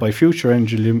by Future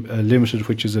Energy Limited,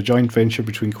 which is a joint venture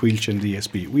between Quilch and the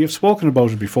ESB. We have spoken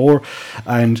about it before,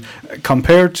 and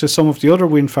compared to some of the other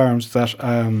wind farms that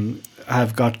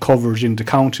have got coverage in the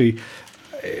county,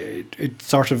 it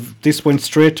sort of, this went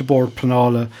straight to Board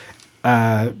Pleanála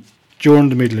during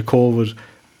the middle of COVID.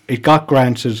 It got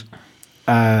granted.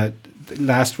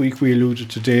 Last week we alluded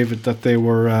to David that they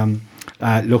were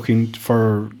looking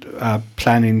for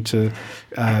planning to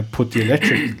put the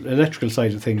electrical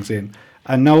side of things in.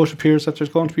 And now it appears that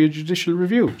there's going to be a judicial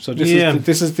review. So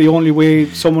this is the only way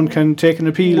someone can take an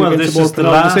appeal against the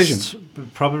Board Pleanála decision.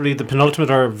 Probably the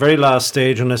penultimate or very last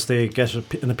stage, unless they get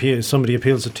an appeal, somebody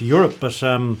appeals it to Europe. But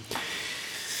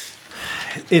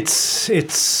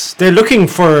it's they're looking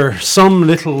for some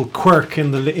little quirk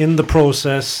in the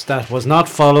process that was not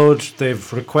followed.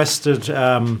 They've requested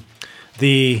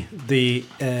the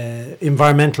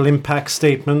environmental impact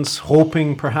statements,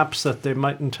 hoping perhaps that they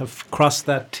mightn't have crossed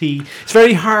that T. It's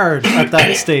very hard at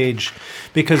that stage,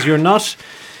 because you're not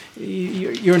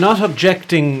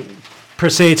objecting per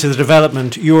se to the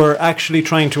development. You're actually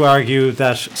trying to argue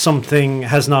that something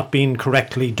has not been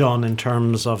correctly done in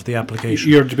terms of the application.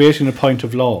 You're debating a point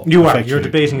of law. You're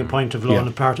debating a point of law and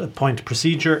a point of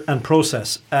procedure and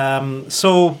process.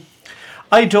 So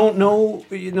I don't know,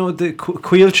 the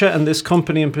Quilcha and this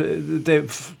company,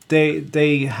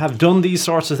 they have done these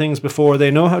sorts of things before.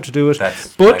 They know how to do it.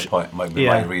 That's my point,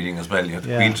 my reading as well.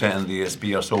 Quilcha and the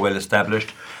ESB are so well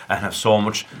established and have so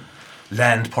much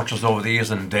land purchased over the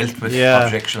years and dealt with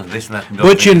objections, this and that. And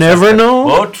but you never know.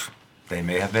 But they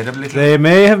may have made a little. They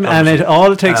may have, and it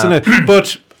all takes in it.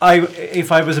 But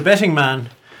if I was a betting man,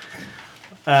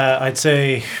 I'd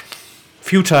say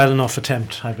futile enough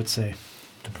attempt, I would say.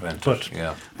 To prevent But it.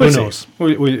 Yeah. who We'll see. knows?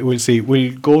 We'll see.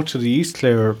 We'll go to the East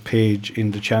Clare page in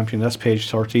the Champion. That's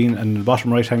page 13, and in the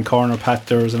bottom right hand corner, Pat,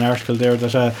 there is an article there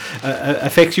that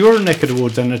affects your neck of the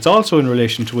woods, and it's also in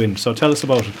relation to wind. So tell us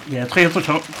about it. Yeah,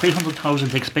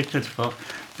 300,000 expected for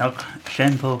Knock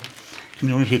Shenpo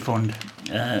Community Fund.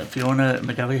 Fiona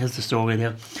McGarry has the story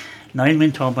there. 9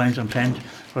 wind turbines are planned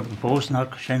for the proposed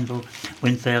Knock Shenpo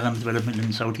wind farm development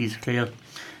in South East Clare.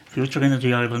 Future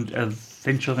Energy Ireland, a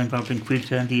venture involving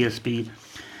Quilter and ESB,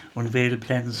 unveiled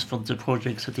plans for the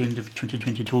projects at the end of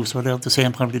 2022. So they're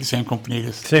probably the same company.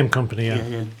 Same company,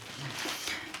 yeah.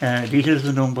 Details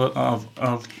of the number of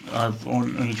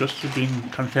only just been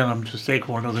confirmed to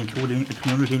stakeholders, including the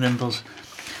community members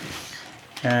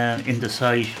in the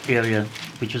site area,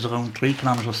 which is around 3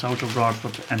 kilometres south of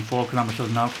Broadford and 4 kilometres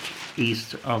north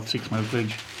east of 6 Mile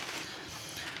Bridge.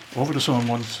 Over the summer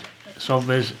months,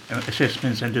 surveys,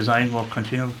 assessments and design work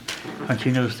continues.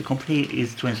 The company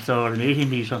is to install an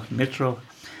 18-metre metro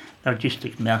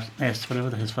logistic mast,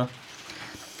 whatever that is for.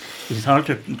 It is hard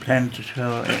to plan to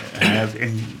have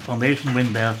information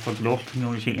wind there for the local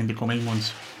community in the coming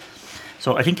months.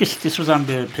 So I think this was on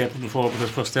the paper before, but I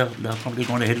suppose they're probably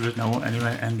going ahead with it now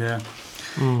anyway, and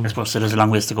I suppose there's a long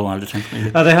ways to go all the time.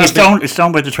 It's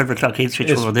down by the 12 o'clock heat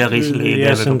switch over there recently.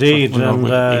 Yes, indeed, and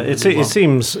it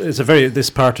seems this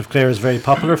part of Clare is very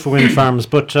popular for wind farms,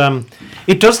 but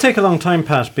it does take a long time,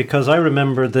 Pat, because I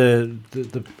remember the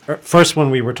first one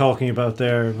we were talking about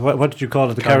there. What did you call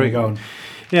it? The Carrigaon.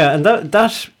 Yeah, and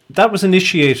that was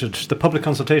initiated. The public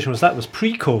consultation was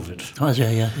pre-COVID. It was,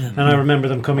 yeah. And I remember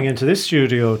them coming into this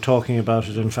studio talking about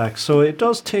it, in fact. So it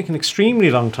does take an extremely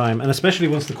long time, and especially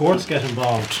once the courts get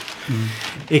involved,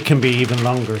 it can be even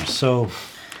longer. So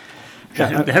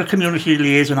they have community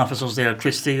liaison officers there.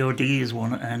 Christy O'D is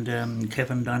one, and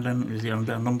Kevin Donlan is the other.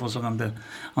 Their numbers are on the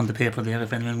paper there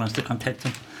if anyone wants to contact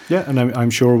them. Yeah, and I'm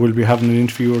sure we'll be having an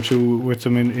interview or two with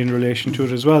them in relation to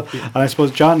it as well. Yeah. And I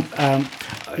suppose, John,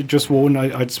 just one,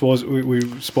 I suppose we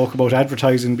spoke about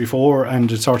advertising before,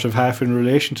 and it's sort of half in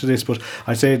relation to this, but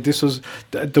I'd say this was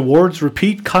the words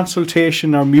repeat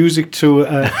consultation or music to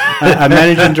a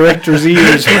managing director's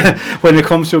ears when it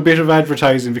comes to a bit of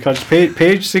advertising, because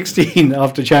page 16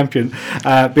 of the Champion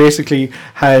basically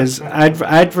has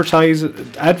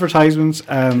advertisements,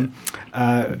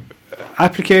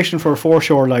 application for a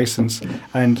foreshore licence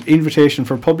and invitation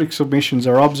for public submissions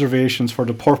or observations for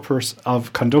the purpose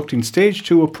of conducting stage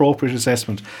 2 appropriate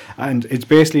assessment, and it's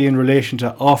basically in relation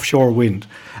to offshore wind,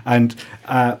 and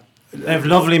they have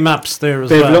lovely maps there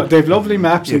as well. They've lovely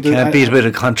maps. You can't beat a bit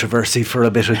of controversy for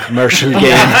a bit of commercial gain.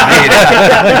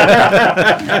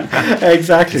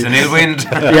 Exactly. It's an ill wind.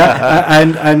 Yeah,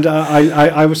 and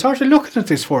I was sort of looking at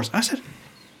this first. I said,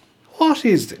 what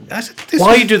is this?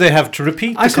 Why do they have to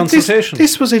repeat the consultation?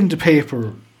 This was in the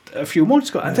paper a few months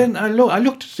ago, and then I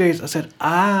looked at today's. I said,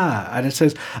 and it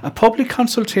says a public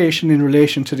consultation in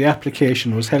relation to the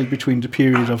application was held between the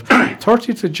period of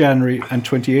 30th of January and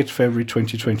 28th February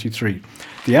 2023.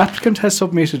 The applicant has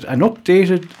submitted an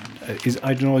updated, is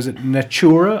it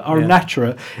Natura or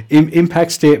Natura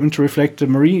impact statement to reflect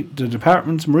the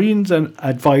department's Marines and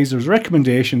Advisors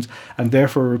recommendations, and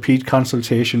therefore a repeat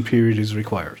consultation period is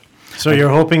required. So you're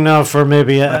hoping now for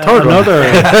maybe another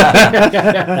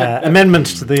amendment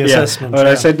to the assessment. Well,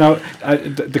 I said now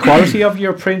the quality of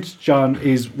your print, John,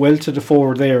 is well to the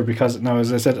fore there, because now,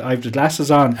 as I said, I have the glasses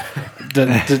on.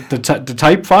 The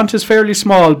type font is fairly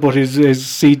small, but is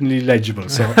exceedingly legible.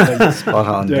 So spot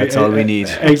on. That's all we need.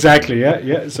 Exactly.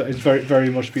 Yeah. So it's very, very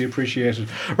much be appreciated.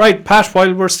 Right, Pat.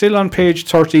 While we're still on page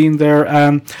 13, there,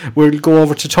 we'll go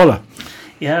over to Tulla.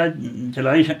 Yeah,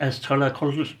 delighted as Tulla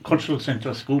Cultural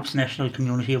Centre Scoops National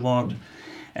Community Award.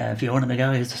 Fiona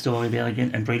McGarry has the story there again,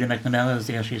 and Breda McNamara is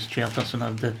there. She's chairperson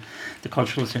of the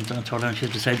Cultural Centre in Tulla, and she's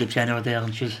beside the piano there,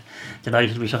 and she's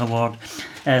delighted with her award.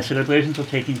 Celebrations are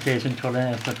taking place in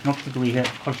Tulla after Knocknaguiha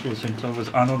Cultural Centre was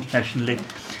honoured nationally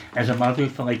as a model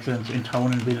for excellence in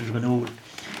town and village renewal.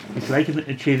 It's like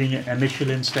achieving a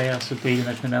Michelin star, said Breda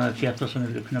McNamara, chairperson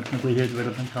of the Knocknaguiha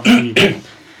Development Committee.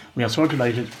 We are so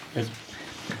delighted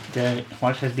that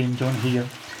what has been done here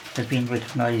has been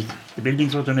recognised. The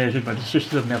buildings were donated by the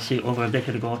Sisters of Mercy over a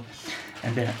decade ago,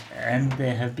 and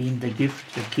they have been the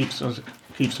gift that keeps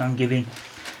on giving.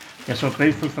 We are so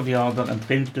grateful for the order and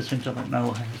thrilled the centre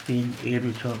now has been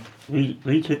able to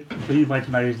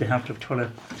revitalise the heart of Tulla.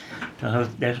 To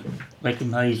have that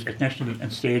recognised at national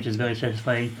and stage is very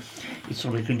satisfying. It's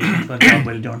a recognition for a job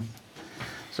well done.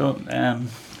 So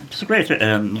it's a great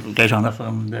honour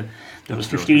from the. There was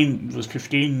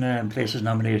 15 places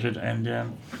nominated, and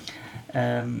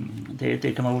They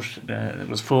came out. It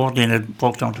was 4, then it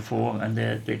broke down to 4, and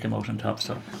they came out on top.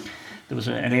 So there was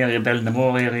an area,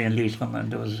 Bellinamore area in Leitrim,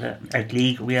 and there was at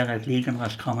League. We are at League in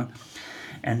Roscommon,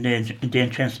 and then the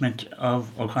entrancement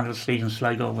of O'Connell Street and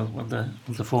Sligo were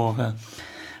the four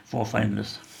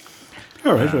finalists.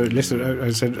 All right. Listen,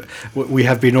 I said we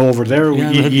have been over there.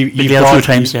 Yeah,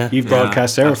 You've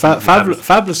broadcast there.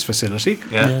 Fabulous facility.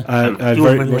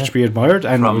 Very much to be admired.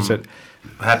 And we said,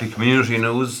 Happy Community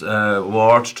News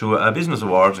Award to a Business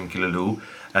Award in Killaloo.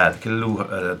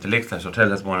 The Lakeside Hotel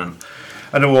has won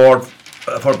an award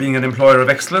for being an employer of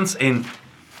excellence in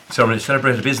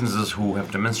celebrated businesses who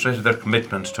have demonstrated their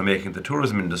commitment to making the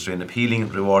tourism industry an appealing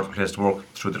and rewarding place to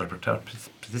work through their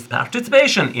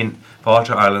participation in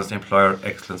Fáilte Ireland's Employer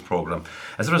Excellence Programme.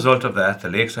 As a result of that, the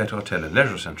Lakeside Hotel and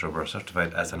Leisure Centre were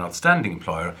certified as an outstanding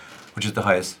employer, which is the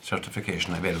highest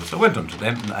certification available. So well done to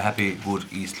them. A happy, good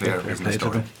East Clare business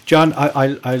story. John,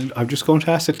 I'm just going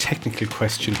to ask a technical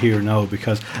question here now,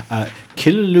 because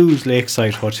Killaloo's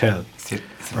Lakeside Hotel.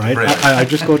 Right, I'm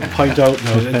just going to point out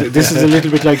now. This is a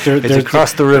little bit like there's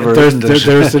across the river.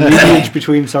 There's a lineage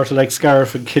between sort of like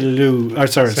Scariff and Killaloo,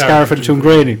 Scariff and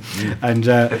Tuamgraney, and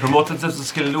they promoted this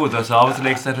as Killaloo. There's always a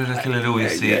Lakeside Hotel Killaloo. You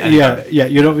see, yeah.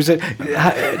 You know,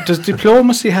 does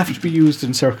diplomacy have to be used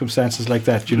in circumstances like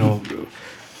that? You know.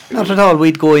 Not at all.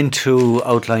 We'd go into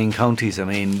outlying counties. I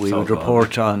mean, we would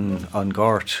report on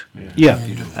Gort.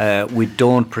 Yeah. We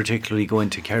don't particularly go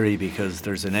into Kerry because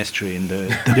there's an estuary in the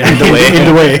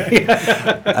way.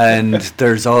 And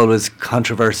there's always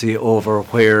controversy over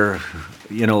where,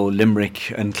 you know,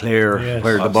 Limerick and Clare,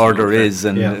 where the border is,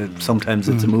 and sometimes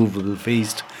it's a movable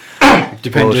feast.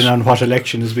 Depending on what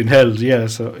election has been held,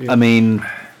 So I mean,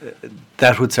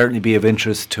 that would certainly be of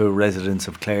interest to residents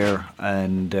of Clare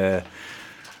and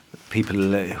people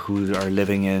who are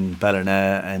living in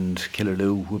Ballina and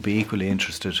Killaloo would be equally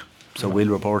interested. So we'll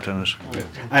report on it.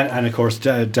 And of course,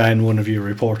 Dan, one of your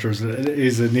reporters,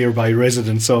 is a nearby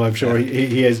resident, so I'm sure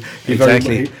he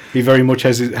very much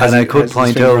has his. And I could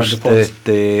point out that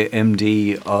the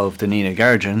MD of the Nina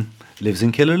Guardian lives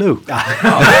in Killaloo.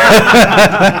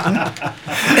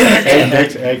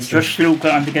 Just look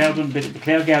on the Garden. The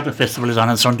Clare Garden Festival is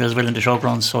on Sunday as well in the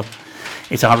showgrounds, so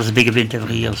it's always a big event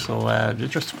every year. So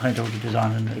just to point out it is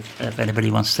on, and if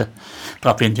anybody wants to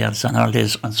pop in there, it's on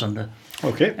holidays on Sunday.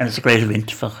 Okay. And it's a great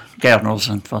event for gardeners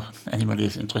and for anybody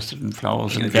who's interested in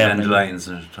flowers and gardening. Dandelions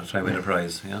and try to win a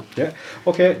prize. Yeah.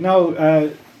 Okay. Now,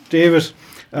 David.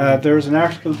 There's an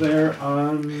article there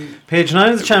on page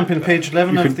 9 of the Champion, page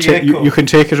 11 of the Echo. You can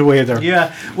take it away there.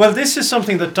 Yeah, well, this is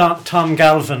something that Tom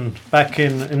Galvin, back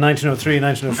in 1903,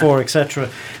 1904, etc.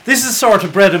 This is sort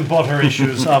of bread and butter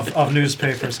issues of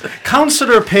newspapers.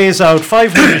 Councillor pays out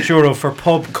 €500 for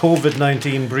pub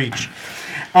COVID-19 breach.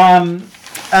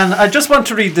 And I just want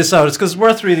to read this out. It's because it's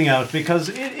worth reading out, because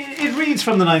it reads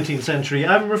from the 19th century.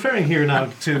 I'm referring here now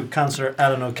to Councillor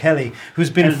Alan O'Kelly, who's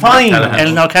been fined.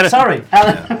 Alan O'Callaghan. Sorry,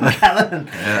 Alan O'Callaghan,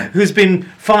 who's been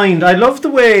fined. I love the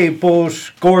way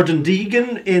both Gordon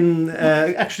Deegan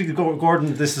actually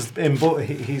Gordon, this is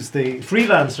he's the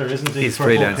freelancer, isn't he? He's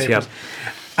freelance, yeah.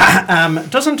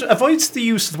 Avoids the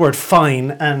use of the word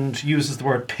fine and uses the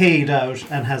word paid out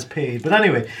and has paid. But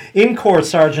anyway, in court,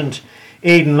 Sergeant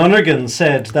Aidan Lonergan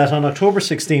said that on October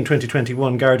 16,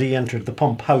 2021, Gardaí entered the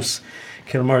Pump House,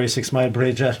 Kilmurray 6 Mile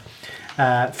Bridge at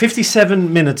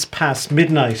 57 minutes past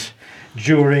midnight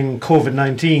during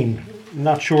COVID-19.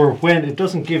 Not sure when, it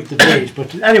doesn't give the date,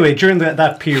 but anyway, during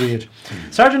that period.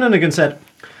 Sergeant Lonergan said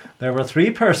there were 3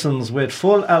 persons with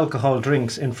full alcohol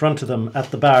drinks in front of them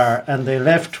at the bar, and they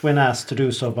left when asked to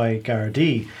do so by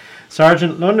Gardaí.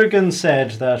 Sergeant Lonergan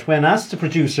said that when asked to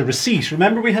produce a receipt,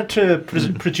 remember we had to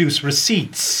produce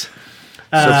receipts.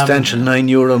 Substantial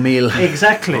 €9 meal.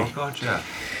 Exactly. Oh God, yeah.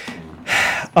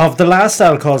 Of the last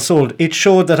alcohol sold, it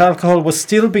showed that alcohol was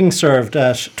still being served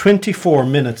at 24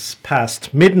 minutes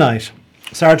past midnight.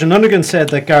 Sergeant Lonergan said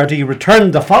that Gardaí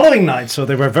returned the following night, so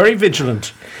they were very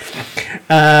vigilant,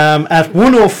 at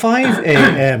 1:05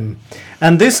 a.m.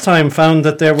 and this time found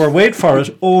that there were, wait for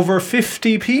it, over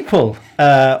 50 people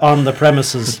on the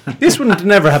premises. This would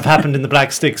never have happened in the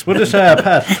Black Sticks, would it,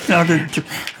 Pat? No,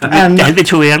 that'd be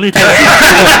too early.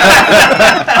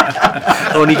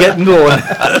 Only getting going.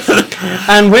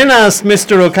 And when asked,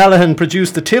 Mr. O'Callaghan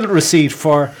produced the till receipt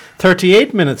for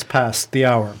 38 minutes past the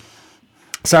hour.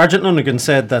 Sergeant Lonergan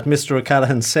said that Mr.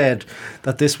 O'Callaghan said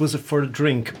that this was for a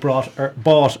drink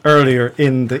bought earlier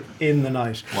in the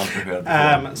night.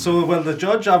 So, well, the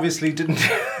judge obviously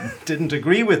didn't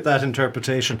agree with that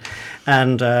interpretation,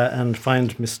 and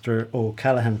fined Mr.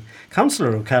 O'Callaghan,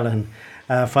 Councillor O'Callaghan,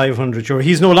 €500.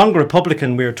 He's no longer a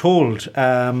publican, we're told.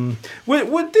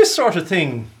 Would this sort of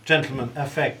thing, gentlemen,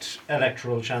 affect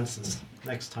electoral chances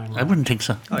next time? I wouldn't think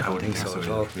so. I don't think so at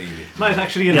all. Might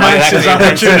actually enhance his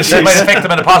opportunities. It might affect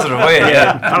them in a positive way.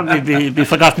 Probably be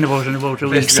forgotten about in about a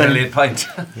week's time. Point.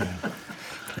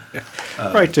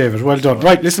 Right, David, well done.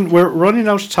 Right, listen, we're running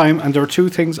out of time, and there are two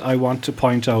things I want to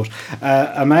point out.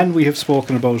 A man we have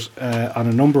spoken about on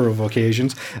a number of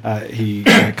occasions. He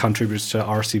contributes to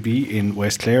RCB in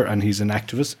West Clare, and he's an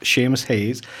activist.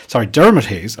 Dermot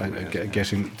Hayes. I'm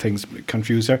getting things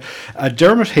confused there.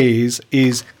 Dermot Hayes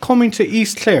is coming to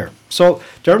East Clare. So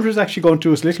Dermot is actually going to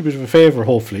do us a little bit of a favour,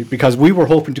 hopefully, because we were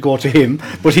hoping to go to him,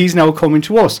 but he's now coming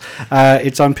to us.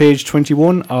 It's on page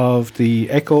 21 of the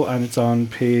Echo, and it's on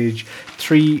page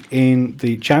 3 in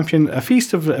the Champion, a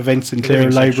feast of events in Clare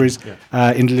Libraries,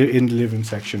 in the living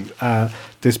section.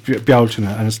 This Bealtaine,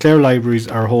 and its Clare Libraries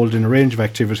are holding a range of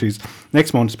activities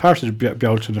next month as part of the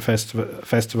Bealtaine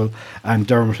Festival, and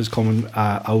Dermot is coming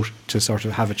out to sort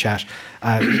of have a chat.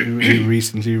 He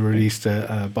recently released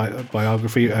a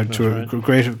biography to a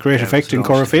great effect in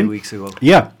Corofin. 2 weeks ago.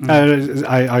 Yeah,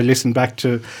 I listened back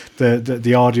to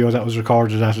the audio that was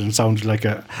recorded at it, and it sounded like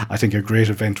a great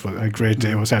event, a great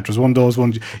day was had. It was one of those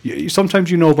ones.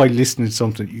 Sometimes by listening to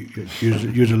something,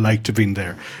 you'd have liked to been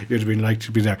there. You'd have been liked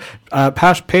to be there.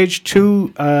 Pat, page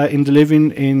 2 in the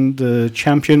Living in the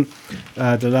Champion,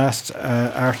 the last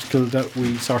article that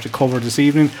we sort of covered this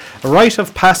evening. A rite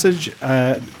of passage.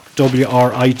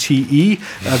 WRITE,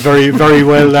 very, very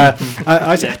well.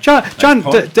 I said, John,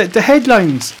 the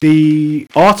headlines, the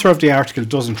author of the article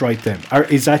doesn't write them.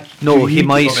 Is that no? He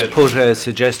might put a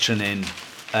suggestion in,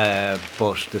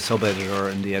 but the sub-editor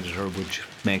and the editor would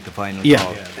make the final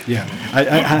call. Yeah.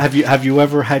 Have you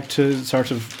ever had to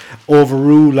sort of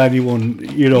overrule anyone?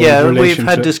 Yeah, we've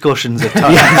had discussions at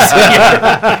times.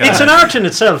 It's an art in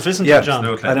itself, isn't it, John?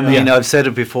 And I mean, I've said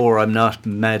it before. I'm not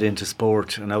mad into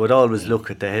sport, and I would always look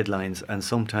at the headlines, and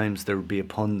sometimes there would be a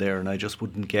pun there, and I just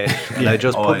wouldn't get it. And I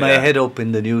just put my head up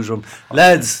in the newsroom,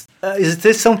 lads. Is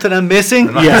this something I'm missing?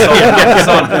 There's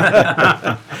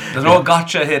no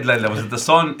gotcha headline. There was the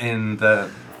Sun in the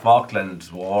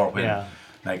Falklands War when.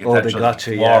 The gotcha,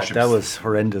 that was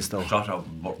horrendous though.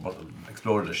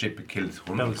 Exploded a ship and killed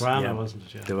hundreds. Belgrano, wasn't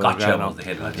it? Yeah. Gotcha was the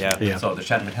headline. Yeah. So the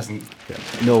champion hasn't.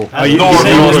 No.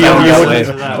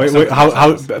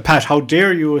 Pat, how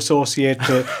dare you associate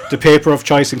the paper of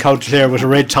choice in County Clare with a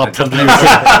red top from the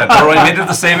They're invented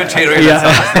the same material.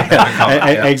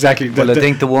 Exactly. Well, I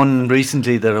think the one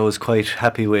recently that I was quite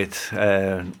happy with,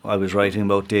 I was writing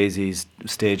about Daisy's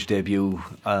stage debut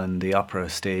on the opera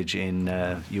stage in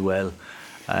UL.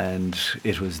 And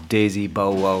it was Daisy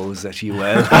Bow Wows at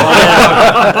UL.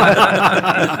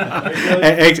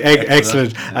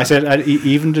 Excellent. I said,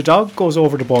 even the dog goes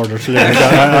over the border to live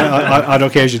on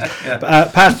occasion.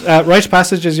 Pat, Rite of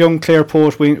Passage is young Clare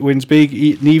poet wins big.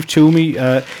 Niamh Toomey,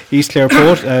 East Clare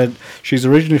poet. She's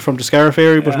originally from the Scariff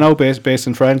area, but now based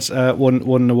in France. Won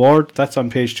an award. That's on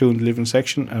page 2 in the living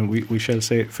section, and we shall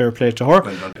say fair play to her.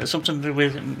 Something that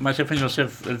myself and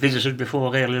yourself visited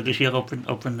before earlier this year up in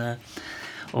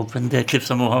the Cliffs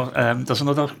of Moher. There's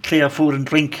another Clare food and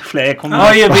drink flag coming.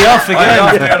 Oh, you'll be off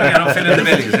again. Fill in the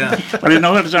bellies,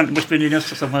 Well, it's on. It must be in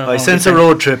Leicester somewhere. I sense a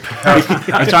road trip.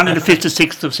 It's on the 5th,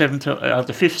 6th of 7th,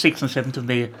 the 5th, 6th and 7th of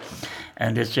May.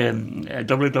 And it's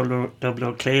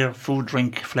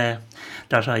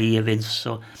www.clarefooddrinkflair.ie events.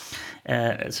 So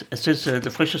it says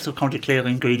the freshest of County Clare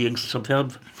ingredients,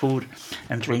 superb food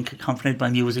and drink, accompanied by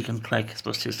music and clack.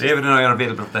 David and I are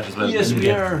available for that as well. Yes,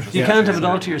 we are. You can't have it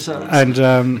all to yourselves. And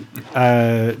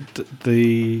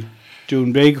the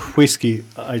Doonbeg whiskey,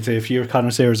 I'd say if you're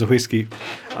connoisseurs of whiskey,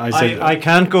 I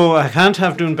can't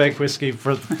have Doonbeg whiskey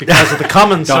because of the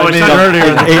comments I made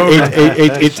earlier.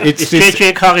 It's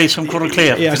JJ Corrie's from Co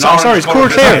Clare. Yeah, sorry, it's Co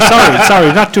Clare.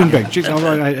 Sorry, not Doonbeg.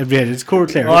 It's Co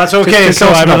Clare. Oh, that's okay. So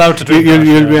I'm allowed to drink.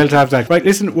 You'll be able to have that. Right,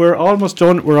 listen, we're almost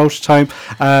done. We're out of time.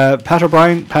 Pat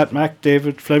O'Brien, Pat Mac,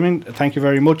 David Fleming, thank you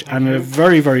very much, and a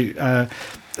very, very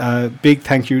big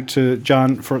thank you to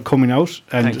John for coming out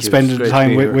and spending the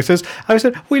time with us. I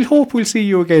said we'll see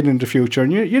you again in the future,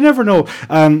 and you never know.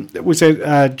 We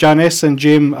said John S and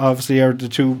Jim obviously are the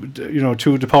two of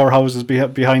the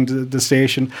powerhouses behind the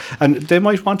station, and they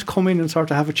might want to come in and sort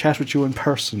of have a chat with you in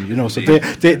person. So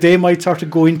they might sort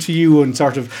of go into you and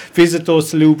sort of visit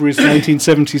those salubrious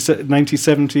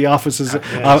 1970 offices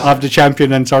of the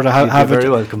Champion and sort of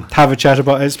have a chat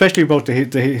about, especially about the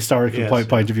historical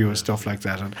point of view and stuff like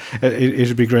that. And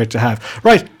it'd be great to have.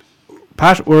 Right,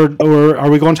 Pat, are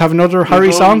we going to have another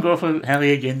Harry song? We'll go for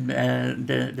Harry again,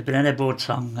 the Banana Boat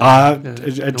song. A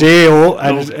day-o.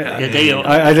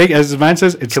 I think, as the man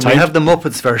says, it's Can time. we have the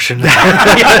Muppets version?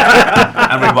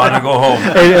 And we want to go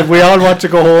home. We all want to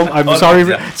go home. I'm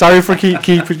sorry for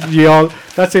keeping you all.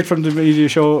 That's it from the media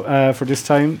show for this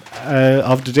time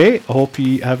of the day. I hope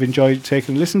you have enjoyed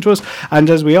taking a listen to us. And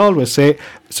as we always say,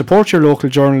 support your local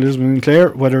journalism in Clare,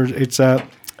 whether it's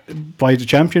buy the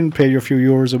Champion, pay your few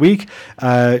euros a week.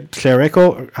 Clare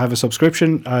Echo, have a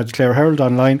subscription. Clare Herald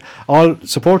online. All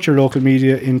support your local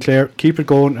media in Clare. Keep it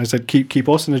going. As I said, keep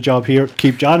us in a job here.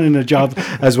 Keep John in a job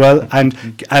as well.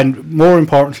 And more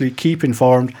importantly, keep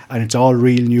informed. And it's all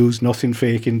real news, nothing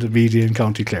fake in the media in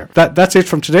County Clare. That's it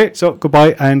from today. So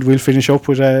goodbye, and we'll finish up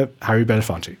with Harry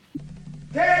Belafonte.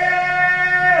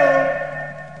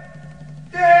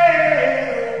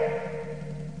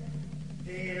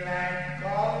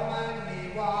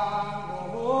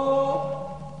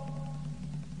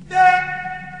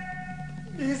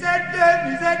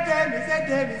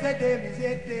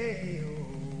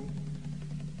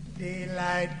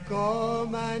 Daylight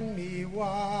come and me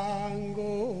want go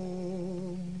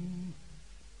home.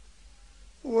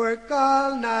 Work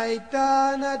all night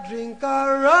and a drink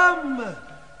a rum.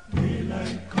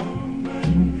 Daylight come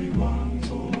and me want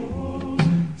go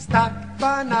home. Stack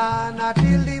banana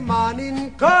till the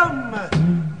morning come.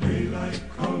 Daylight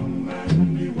come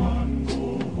and me want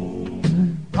go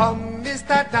home. Come,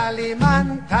 Mr.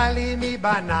 Tallyman, tally me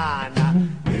banana.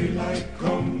 Daylight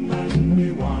come and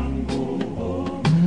me want